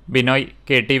Manikandan, Binoy,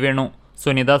 KT Venu,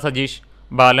 Sunitha Sajeesh,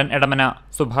 ബാലൻ എടമന,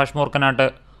 സുഭാഷ് മൂർക്കനാട്ട്,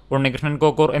 ഉണ്ണികൃഷ്ണൻ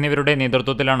കോക്കൂർ എന്നിവരുടെ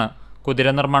നേതൃത്വത്തിലാണ് കുതിര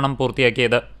നിർമ്മാണം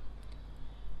പൂർത്തിയാക്കിയത്.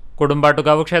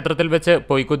 കുടുംബാട്ടുകാവ് ക്ഷേത്രത്തിൽ വെച്ച്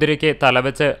പൊയ്ക്കുതിരയ്ക്ക്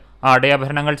തലവെച്ച്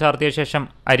ആടയാഭരണങ്ങൾ ചാർത്തിയ ശേഷം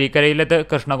അരീക്കരയിലെത്ത്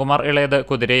കൃഷ്ണകുമാർ ഇളയത്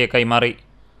കുതിരയെ കൈമാറി.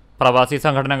 പ്രവാസി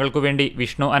സംഘടനകൾക്കു വേണ്ടി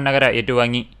വിഷ്ണു അന്നകര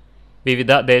ഏറ്റുവാങ്ങി.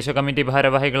 വിവിധ ദേശകമ്മിറ്റി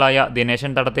ഭാരവാഹികളായ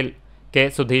ദിനേശൻ തടത്തിൽ, കെ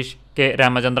സുധീഷ്, കെ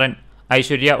രാമചന്ദ്രൻ,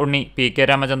 ഐശ്വര്യ ഉണ്ണി, പി കെ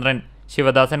രാമചന്ദ്രൻ,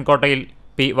 ശിവദാസൻ കോട്ടയിൽ,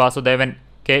 P Vasudevan,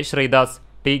 K Sreedas,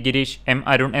 T Girish, M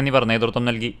Arun എന്നിവർ നേതൃത്വം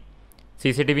നൽകി.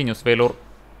 CCTV news Velur.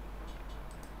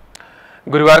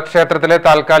 ഗുരുവായൂർ ക്ഷേത്രത്തിലെ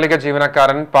താൽക്കാലിക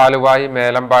ജീവനക്കാരൻ പാലുവായി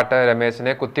മേലമ്പാട്ട്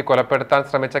രമേശിനെ കുത്തിക്കൊലപ്പെടുത്താൻ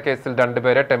ശ്രമിച്ച കേസിൽ 2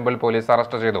 പേരെ ടെമ്പിൾ പോലീസ്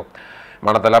അറസ്റ്റ് ചെയ്തു.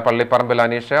 മണത്തല പള്ളിപ്പറമ്പിൽ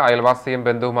അനീഷ്, അയൽവാസിയും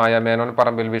ബന്ധുവുമായ മേനോൻ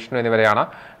പറമ്പിൽ വിഷ്ണു എന്നിവരെയാണ്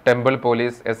ടെമ്പിൾ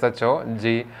പോലീസ് SHO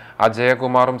G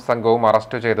അജയകുമാറും സംഘവും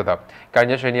അറസ്റ്റ് ചെയ്തത്.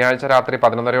 കഴിഞ്ഞ ശനിയാഴ്ച രാത്രി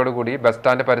 11:30യോടുകൂടി ബസ്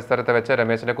സ്റ്റാൻഡ് പരിസരത്ത് വെച്ച്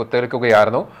രമേശിനെ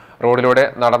കുത്തേൽക്കുകയായിരുന്നു. റോഡിലൂടെ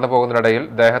നടന്നു പോകുന്നതിനിടയിൽ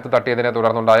ദേഹത്ത് തട്ടിയതിനെ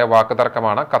തുടർന്നുണ്ടായ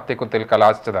വാക്കുതർക്കമാണ് കത്തിക്കുത്തിൽ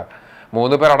കലാശിച്ചത്.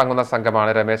 3 പേർ അടങ്ങുന്ന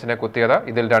സംഘമാണ് രമേശിനെ കുത്തിയത്.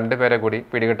 ഇതിൽ 2 പേരെ കൂടി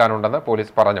പിടികിട്ടാനുണ്ടെന്ന്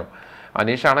പോലീസ് പറഞ്ഞു.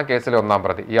 അനീഷാണ് കേസിലെ 1-ാം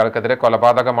പ്രതി. ഇയാൾക്കെതിരെ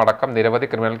കൊലപാതകമടക്കം നിരവധി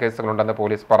ക്രിമിനൽ കേസുകളുണ്ടെന്ന്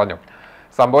പോലീസ് പറഞ്ഞു.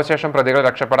 സംഭവശേഷം പ്രതികൾ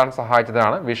രക്ഷപ്പെടാൻ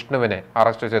സഹായിച്ചതാണ് വിഷ്ണുവിനെ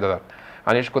അറസ്റ്റ് ചെയ്തത്.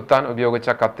 അനീഷ് കുത്താൻ ഉപയോഗിച്ച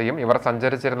കത്തിയും ഇവർ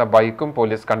സഞ്ചരിച്ചിരുന്ന ബൈക്കും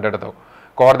പോലീസ് കണ്ടെടുത്തു.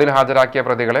 കോടതിയിൽ ഹാജരാക്കിയ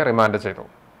പ്രതികളെ റിമാൻഡ് ചെയ്തു.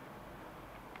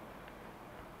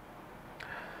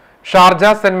 ഷാർജ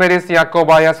സെന്റ് മേരീസ്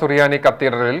യാക്കോബായ സുറിയാനി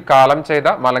കത്തീഡ്രലിൽ കാലം ചെയ്ത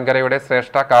മലങ്കരയുടെ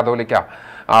ശ്രേഷ്ഠ കാതോലിക്ക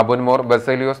ആബുൻമോർ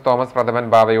ബസേലിയോസ് തോമസ് പ്രഥമൻ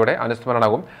ബാവയുടെ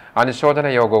അനുസ്മരണവും അനുശോചന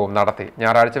യോഗവും നടത്തി.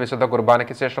 ഞായറാഴ്ച വിശുദ്ധ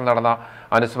കുർബാനയ്ക്ക് ശേഷം നടന്ന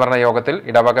അനുസ്മരണ യോഗത്തിൽ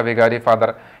ഇടവക വികാരി ഫാദർ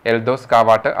എൽദോസ്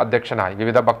കാവാട്ട് അധ്യക്ഷനായി.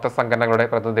 വിവിധ ഭക്തസംഘടനകളുടെ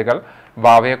പ്രതിനിധികൾ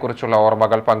ബാവയെക്കുറിച്ചുള്ള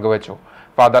ഓർമ്മകൾ പങ്കുവച്ചു.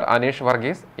 Father Aneesh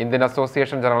Varghese, Indian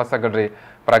association general secretary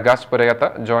Prakash പുരയത്ത്,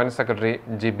 joint secretary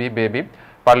GB baby,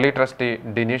 പള്ളി trustee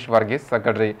Dineesh Varghese,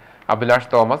 secretary Abhilash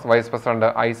Thomas, vice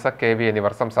president Isaac KV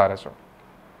എന്നിവർ സംസാരിച്ചു.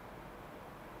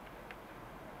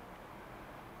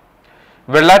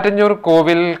 വെള്ളാറ്റഞ്ഞൂർ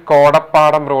കോവിൽ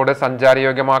കോടപ്പാടം റോഡ്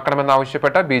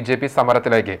സഞ്ചാരയോഗ്യമാക്കണമെന്നാവശ്യപ്പെട്ട് BJP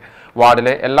സമരത്തിലേക്ക്.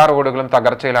 വാർഡിലെ എല്ലാ റോഡുകളും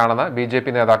തകർച്ചയിലാണെന്ന് BJP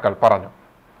നേതാക്കൾ പറഞ്ഞു.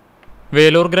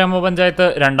 വേലൂർ ഗ്രാമപഞ്ചായത്ത്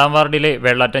 2-ാം വാർഡിലെ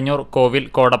വെള്ളാറ്റഞ്ഞൂർ കോവിൽ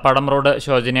കോടപ്പാടം റോഡ്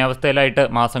ശോചനീയാവസ്ഥയിലായിട്ട്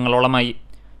മാസങ്ങളോളമായി.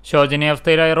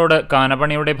 ശോചനീയാവസ്ഥയിലായ റോഡ്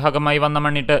കാനപണിയുടെ ഭാഗമായി വന്ന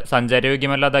മണ്ണിട്ട്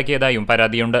സഞ്ചാരയോഗ്യമല്ലാതാക്കിയതായും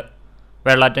പരാതിയുണ്ട്.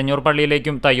 വെള്ളാറ്റഞ്ഞൂർ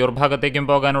പള്ളിയിലേക്കും തയ്യൂർ ഭാഗത്തേക്കും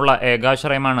പോകാനുള്ള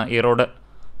ഏകാശ്രയമാണ് ഈ റോഡ്.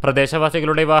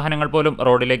 പ്രദേശവാസികളുടെ വാഹനങ്ങൾ പോലും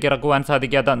റോഡിലേക്ക് ഇറക്കുവാൻ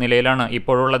സാധിക്കാത്ത നിലയിലാണ്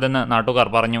ഇപ്പോഴുള്ളതെന്ന് നാട്ടുകാർ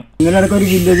പറഞ്ഞു. ഇന്നലെ ഒരു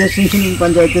village extension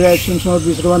panchayat extension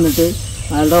officer വന്നിട്ട്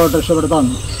അയാളുടെ ഓട്ടോറിക്ഷ ഇവിടെ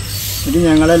തന്നു. എന്നിട്ട്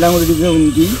ഞങ്ങളെല്ലാം കൂടി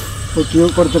ഉന്തി കൊച്ചി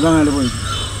കൊടുത്തിട്ടാണ് അയാൾ പോയത്.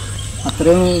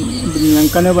 അത്രയും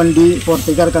ഞങ്ങൾക്ക് തന്നെ വണ്ടി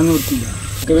പുറത്തേക്ക് ഇറക്കാൻ നിർത്തില്ല.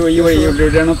 ഈ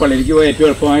വഴിയോടെയാണ് പള്ളിയിലേക്ക് ഏറ്റവും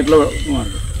എളുപ്പമായിട്ടുള്ള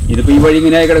മാർഗം. ഇതിപ്പോൾ ഈ വഴി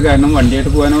ഇങ്ങനെ ആയി കിടക്കുക. കാരണം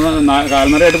വണ്ടിയായിട്ട് പോകാനോ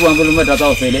കാൽമറയായിട്ട് പോകാൻ പോലും പറ്റാത്ത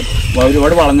അവസ്ഥയിൽ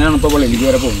ഒരുപാട് വളഞ്ഞാണ് ഇപ്പോൾ പള്ളിയിലേക്ക്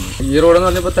വരെ പോകുന്നത്. ഈ റോഡെന്ന്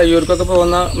പറഞ്ഞപ്പോൾ തയ്യൂർക്കൊക്കെ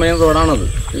പോകുന്ന മെയിൻ റോഡാണത്.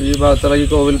 ഈ ഭാഗത്തുള്ള ഈ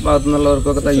കോവിൽ ഭാഗത്തു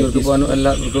നിന്നുള്ളവർക്കൊക്കെ തയ്യൂർക്ക് പോകാനും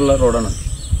എല്ലാവർക്കുള്ള റോഡാണ്.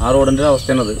 ആ റോഡിൻ്റെ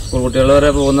അവസ്ഥയാണത്. സ്കൂൾ കുട്ടികൾ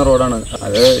വരെ പോകുന്ന റോഡാണ്.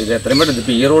 അത് ഇത് എത്രയും പെട്ടെന്ന്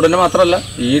ഇപ്പോൾ ഈ റോഡിൻ്റെ മാത്രമല്ല,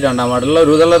 ഈ 2-ാം വാർഡിലുള്ള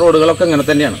ഒരുവിധമുള്ള റോഡുകളൊക്കെ ഇങ്ങനെ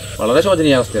തന്നെയാണ്. വളരെ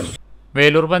ശോചനീയാവസ്ഥയാണ്.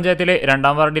 വേലൂർ പഞ്ചായത്തിലെ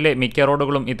 2-ാം വാർഡിലെ മിക്ക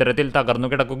റോഡുകളും ഇത്തരത്തിൽ തകർന്നു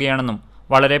കിടക്കുകയാണെന്നും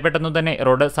വളരെ പെട്ടെന്നു തന്നെ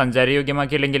റോഡ്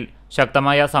സഞ്ചാരയോഗ്യമാക്കിയില്ലെങ്കിൽ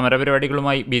ശക്തമായ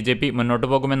സമരപരിപാടികളുമായി BJP മുന്നോട്ടു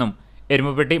പോകുമെന്നും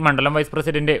എരുമപ്പെട്ടി മണ്ഡലം vice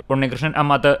president Unnikrishnan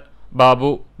Ammath,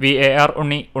 Babu, VAR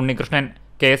ഉണ്ണി, ഉണ്ണികൃഷ്ണൻ,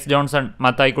 KS ജോൺസൺ,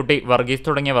 മത്തായിക്കുട്ടി, വർഗീസ്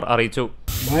തുടങ്ങിയവർ അറിയിച്ചു.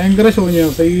 ഭയങ്കര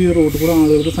ശോചനീയാവസ്ഥ. ഈ റോഡിൽ കൂടെ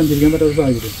ആളുകൾക്ക് സഞ്ചരിക്കാൻ പറ്റാത്ത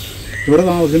സാഹചര്യം. ഇവിടെ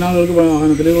താമസിക്കുന്ന ആളുകൾക്ക്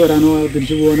വാഹനത്തിൽ വരാനോ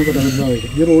തിരിച്ചു പോകാനോ പറ്റാത്ത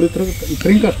സാഹചര്യം. ഈ റോഡ്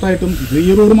ഇത്രയും കഷ്ടമായിട്ടും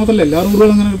ഈ റോഡ് മാത്രമല്ല, എല്ലാ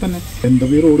റോഡുകളും അങ്ങനെ തന്നെ.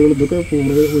 എന്താ ഈ റോഡുകൾ ഇതൊക്കെ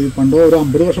പണ്ടോ ഒരു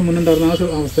 50 വർഷം മുന്നേ ഉണ്ടായിരുന്ന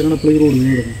ആ അവസ്ഥയിലാണ് ഇപ്പോൾ ഈ റോഡുകൾ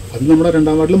വരുന്നത്. അത് നമ്മുടെ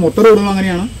 2-ാം വാർഡിൽ മൊത്തം റോഡുകൾ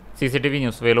അങ്ങനെയാണ്. CCTV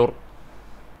news Velur.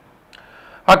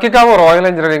 ഹക്കിക്കാവ് royal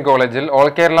engineering കോളേജിൽ all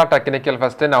Kerala technical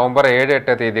fest November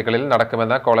 7-8 തീയതികളിൽ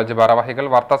നടക്കുമെന്ന് കോളേജ് ഭാരവാഹികൾ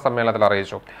വാർത്താ സമ്മേളനത്തിൽ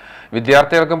അറിയിച്ചു.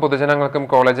 വിദ്യാർത്ഥികൾക്കും പൊതുജനങ്ങൾക്കും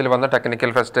കോളേജിൽ വന്ന്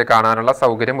ടെക്നിക്കൽ ഫെസ്റ്റ് കാണാനുള്ള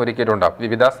സൗകര്യം ഒരുക്കിയിട്ടുണ്ട്.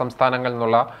 വിവിധ സംസ്ഥാനങ്ങളിൽ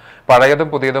നിന്നുള്ള പഴയതും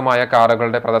പുതിയതുമായ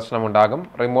കാറുകളുടെ പ്രദർശനമുണ്ടാകും.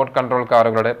 റിമോട്ട് കൺട്രോൾ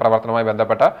കാറുകളുടെ പ്രവർത്തനവുമായി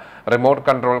ബന്ധപ്പെട്ട റിമോട്ട്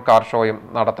കൺട്രോൾ കാർ ഷോയും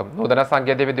നടത്തും. നൂതന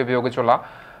സാങ്കേതികവിദ്യ ഉപയോഗിച്ചുള്ള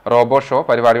റോബോ ഷോ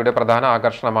പരിപാടിയുടെ പ്രധാന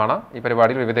ആകർഷണമാണ്. ഈ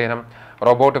പരിപാടിയിൽ വിവിധയിനം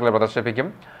റോബോട്ടുകളെ പ്രദർശിപ്പിക്കും.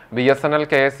 BSNL,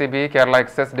 KSEB, Kerala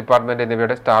excise department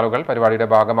എന്നിവയുടെ സ്റ്റാളുകൾ പരിപാടിയുടെ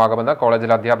ഭാഗമാകുമെന്ന്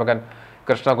കോളേജിലെ അധ്യാപകൻ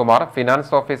Krishnakumar,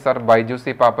 finance officer Baiju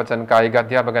C Pappachan,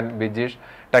 കായികാധ്യാപകൻ Bijeesh,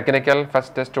 technical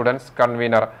fest students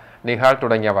convener Nihal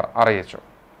തുടങ്ങിയവർ അറിയിച്ചു.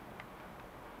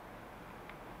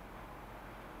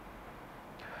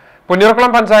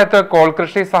 പുന്നൂർക്കുളം പഞ്ചായത്ത്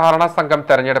കോൾകൃഷി സഹകരണ സംഘം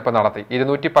തെരഞ്ഞെടുപ്പ് നടത്തി.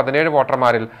 217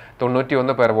 വോട്ടർമാരിൽ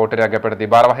 91 പേർ വോട്ട് രേഖപ്പെടുത്തി.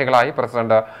 ഭാരവാഹികളായി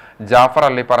president Jafar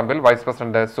അള്ളിപ്പറമ്പിൽ, vice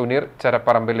president Suneer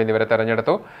ചെരപ്പറമ്പിൽ എന്നിവരെ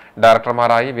തെരഞ്ഞെടുത്തു.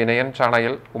 ഡയറക്ടർമാരായി വിനയൻ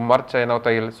ചാണയിൽ, ഉമ്മർ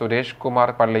ചേനോത്തയിൽ, സുരേഷ്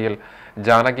കുമാർ പള്ളിയിൽ,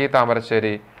 ജാനകി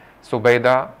താമരശ്ശേരി, സുബൈദ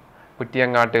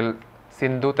കുറ്റിയങ്ങാട്ടിൽ,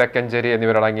 സിന്ധു തെക്കഞ്ചേരി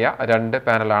എന്നിവരടങ്ങിയ 2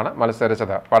 പാനലാണ്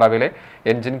മത്സരിച്ചത്. പടവിലെ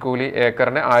എഞ്ചിൻ കൂലി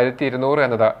ഏക്കറിന് 1200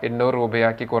 എന്നത് 800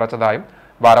 രൂപയാക്കി കുറച്ചതായും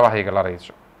ഭാരവാഹികൾ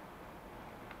അറിയിച്ചു.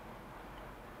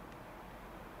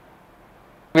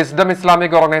 വിസ്ഡം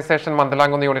ഇസ്ലാമിക് ഓർഗനൈസേഷൻ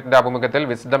മന്ദലാംകുന്ന് യൂണിറ്റിന്റെ ആഭിമുഖ്യത്തിൽ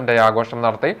വിസ്ഡം ഡേ ആഘോഷം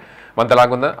നടത്തി.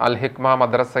 മന്ദലാംകുന്ന് അൽ ഹിക്മ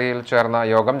മദ്രസയിൽ ചേർന്ന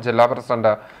യോഗം ജില്ലാ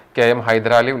പ്രസിഡന്റ് KM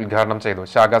ഹൈദരാലി ഉദ്ഘാടനം ചെയ്തു.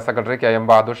 ശാഖാ സെക്രട്ടറി KM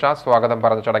ബാദുഷ സ്വാഗതം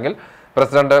പറഞ്ഞ ചടങ്ങിൽ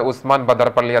പ്രസിഡന്റ് ഉസ്മാൻ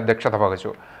ബദർപള്ളി അധ്യക്ഷത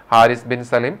വഹിച്ചു. ഹാരിസ് ബിൻ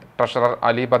സലീം, ട്രഷറർ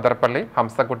അലി ബദർപള്ളി,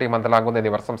 ഹംസക്കുട്ടി മന്ദലാംകുന്ന്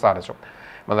എന്നിവർ സംസാരിച്ചു.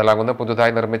 മന്ദലാംകുന്ന്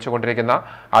പുതുതായി നിർമ്മിച്ചുകൊണ്ടിരിക്കുന്ന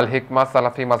അൽ ഹിക്മ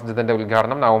സലഫി മസ്ജിദിന്റെ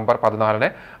ഉദ്ഘാടനം നവംബർ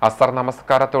 14 അസർ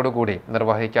നമസ്കാരത്തോടുകൂടി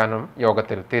നിർവഹിക്കാനും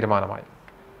യോഗത്തിൽ തീരുമാനമായി.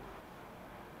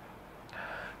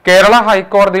 കേരള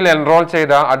ഹൈക്കോടതിയിൽ എൻറോൾ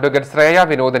ചെയ്ത അഡ്വക്കേറ്റ് ശ്രേയ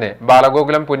വിനോദിനെ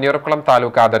ബാലഗോകുലം പുന്നയൂർക്കുളം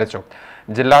താലൂക്ക് ആദരിച്ചു.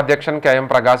 ജില്ലാ അധ്യക്ഷൻ KM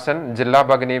പ്രകാശൻ, ജില്ലാ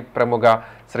ഭഗിനി പ്രമുഖ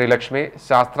ശ്രീലക്ഷ്മി,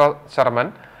 ശാസ്ത്ര ശർമ്മൻ,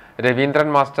 രവീന്ദ്രൻ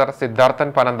മാസ്റ്റർ,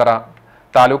 സിദ്ധാർത്ഥൻ പനന്തറ,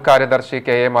 താലൂക്ക് കാര്യദർശി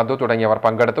KA മധു തുടങ്ങിയവർ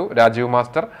പങ്കെടുത്തു. രാജീവ്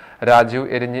മാസ്റ്റർ, രാജീവ്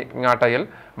എരിഞ്ഞിങ്ങാട്ടയിൽ,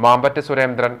 മാമ്പറ്റ്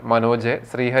സുരേന്ദ്രൻ, മനോജ്,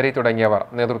 ശ്രീഹരി തുടങ്ങിയവർ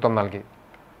നേതൃത്വം നൽകി.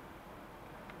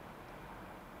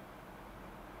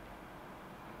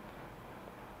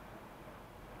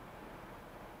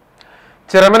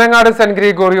 Chiramanangad saint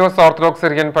Gregorios orthodox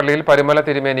Syrian പള്ളിയിൽ പരിമല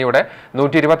തിരുമേനിയുടെ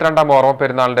 122ാം ഓർമ്മ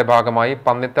പെരുന്നാളിന്റെ ഭാഗമായി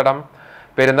പന്നിത്തടം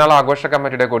പെരുന്നാൾ ആഘോഷ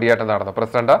കമ്മിറ്റിയുടെ കൊടിയേറ്റം നടന്നു.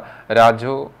 President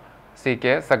Raju CK,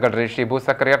 secretary Shibu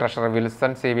Zacharia, treasurer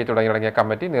Wilson CV തുടങ്ങിയ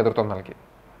കമ്മിറ്റി നേതൃത്വം നൽകി.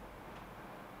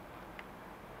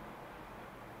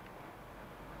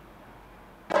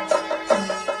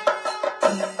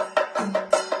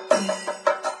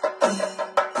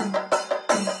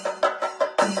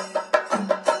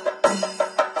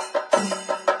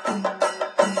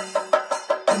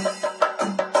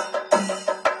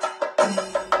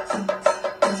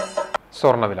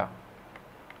 സ്വർണ്ണവില.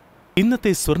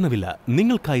 ഇന്നത്തെ സ്വർണ്ണവില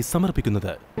നിങ്ങൾക്കായി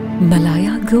സമർപ്പിക്കുന്നത് Malaya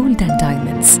gold and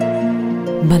diamonds,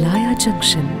 Malaya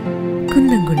junction,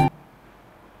 Kunnamkulam.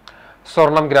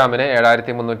 സ്വർണം ഗ്രാമിന്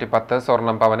 7310,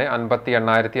 സ്വർണം പവന്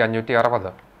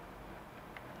 58,560.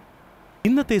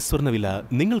 ഇന്നത്തെ സ്വർണ്ണവില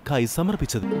നിങ്ങൾക്കായി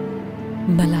സമർപ്പിച്ചത്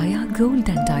Malaya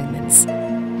gold and diamonds,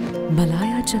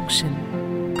 Malaya junction,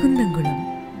 Kunnamkulam.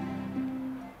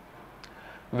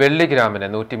 വെള്ളി ഗ്രാമിന്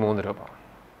 103 രൂപ.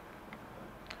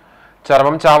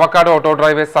 ചർമ്മം ചാവക്കാട് ഓട്ടോ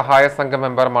ഡ്രൈവേഴ്സ് സഹായ സംഘം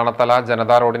മെമ്പർ മണത്തല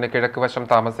ജനതാ റോഡിന് കിഴക്ക് വശം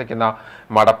താമസിക്കുന്ന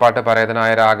മടപ്പാട്ട്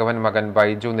പരേതനായ രാഘവൻ മകൻ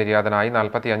ബൈജു നിര്യാതനായി.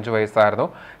 45 വയസ്സായിരുന്നു.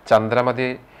 ചന്ദ്രമതി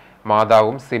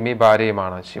മാതാവും സിമി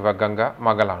ഭാര്യയുമാണ്. ശിവഗംഗ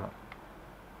മകളാണ്.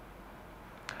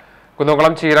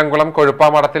 കുന്നംകുളം ചീരംകുളം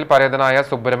കൊഴുപ്പാമടത്തിൽ പരേതനായ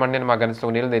സുബ്രഹ്മണ്യൻ മകൻ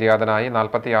സുനിൽ നിര്യാതനായി.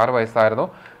 46 വയസ്സായിരുന്നു.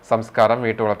 സംസ്കാരം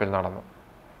വീട്ടുവളപ്പിൽ നടന്നു.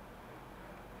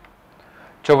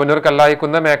 ചൊവ്വന്നൂർ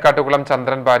കല്ലായിക്കുന്ന് മേക്കാട്ടുകുളം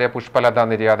ചന്ദ്രൻ ഭാര്യ പുഷ്പലത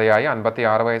നിര്യാതയായി.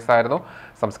 56 വയസ്സായിരുന്നു.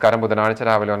 സംസ്കാരം ബുധനാഴ്ച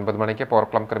രാവിലെ 9 മണിക്ക്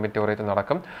പോർക്കുളം ക്രിമിറ്റോറിയത്തിൽ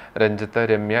നടക്കും. രഞ്ജിത്ത്,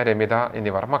 രമ്യ, രമിത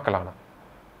എന്നിവർ മക്കളാണ്.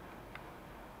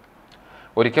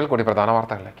 ഒരിക്കൽ കൂടി പ്രധാന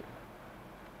വാർത്തകളിലേക്ക്.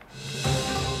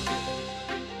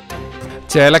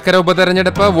 ചേലക്കര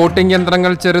ഉപതെരഞ്ഞെടുപ്പ് വോട്ടിംഗ്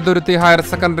യന്ത്രങ്ങൾ ചെറുതുരുത്തി ഹയർ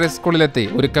സെക്കൻഡറി സ്കൂളിലെത്തി.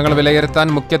 ഒരുക്കങ്ങൾ വിലയിരുത്താൻ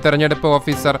മുഖ്യ തെരഞ്ഞെടുപ്പ്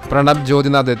ഓഫീസർ പ്രണബ്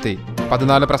ജ്യോതിനാഥ് എത്തി.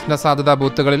 14 പ്രശ്ന സാധ്യതാ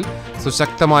ബൂത്തുകളിൽ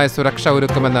സുശക്തമായ സുരക്ഷ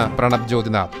ഒരുക്കുമെന്ന് പ്രണബ്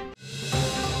ജ്യോതിനാഥ്.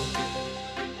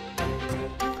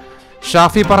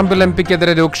 ഷാഫി പറമ്പിൽ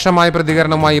MPക്കെതിരെ രൂക്ഷമായ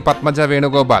പ്രതികരണവുമായി പത്മജ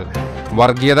വേണുഗോപാൽ.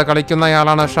 വർഗീയത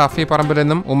കളിക്കുന്നയാളാണ് ഷാഫി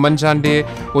പറമ്പിലെന്നും ഉമ്മൻചാണ്ടിയെ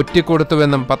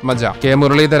ഒറ്റിക്കൊടുത്തുവെന്നും പത്മജ. K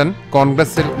മുരളീധരൻ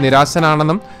കോൺഗ്രസിൽ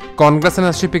നിരാശനാണെന്നും കോൺഗ്രസ്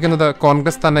നശിപ്പിക്കുന്നത്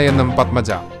കോൺഗ്രസ് തന്നെയെന്നും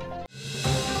പത്മജ.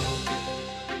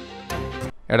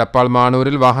 എടപ്പാൾ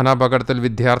മാണൂരിൽ വാഹനാപകടത്തിൽ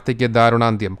വിദ്യാർത്ഥിക്ക്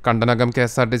ദാരുണാന്ത്യം. കണ്ടനകം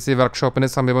KSRTC വർക്ക്ഷോപ്പിന്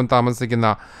സമീപം താമസിക്കുന്ന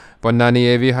Ponnani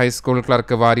AV high school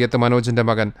clerk Variyath മനോജിന്റെ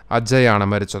മകൻ അജയാണ്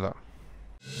മരിച്ചത്.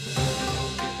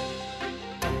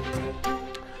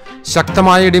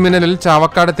 ശക്തമായ ഇടിമിന്നലിൽ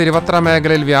ചാവക്കാട് തിരുവത്ര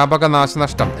മേഖലയിൽ വ്യാപക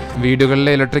നാശനഷ്ടം.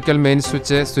 വീടുകളിലെ ഇലക്ട്രിക്കൽ മെയിൻ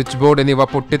സ്വിച്ച് ബോർഡ് എന്നിവ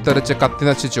പൊട്ടിത്തെറിച്ച്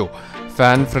കത്തിനശിച്ചു.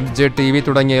 ഫാൻ, ഫ്രിഡ്ജ്, TV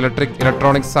തുടങ്ങിയ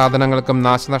ഇലക്ട്രോണിക് സാധനങ്ങൾക്കും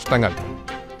നാശനഷ്ടങ്ങൾ.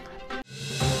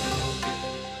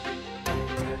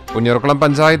 പുന്നയൂർക്കുളം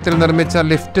പഞ്ചായത്തിൽ നിർമ്മിച്ച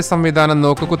ലിഫ്റ്റ് സംവിധാനം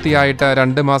നോക്കുകുത്തിയായിട്ട്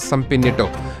 2 മാസം പിന്നിട്ടു.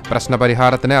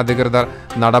 പ്രശ്നപരിഹാരത്തിന് അധികൃതർ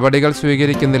നടപടികൾ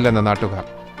സ്വീകരിക്കുന്നില്ലെന്ന് നാട്ടുകാർ.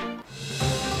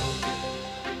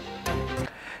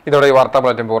 ഇതോടെ ഈ വാർത്താ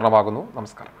ബുള്ളറ്റിൻ പൂർണ്ണമാകുന്നു.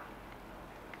 നമസ്കാരം.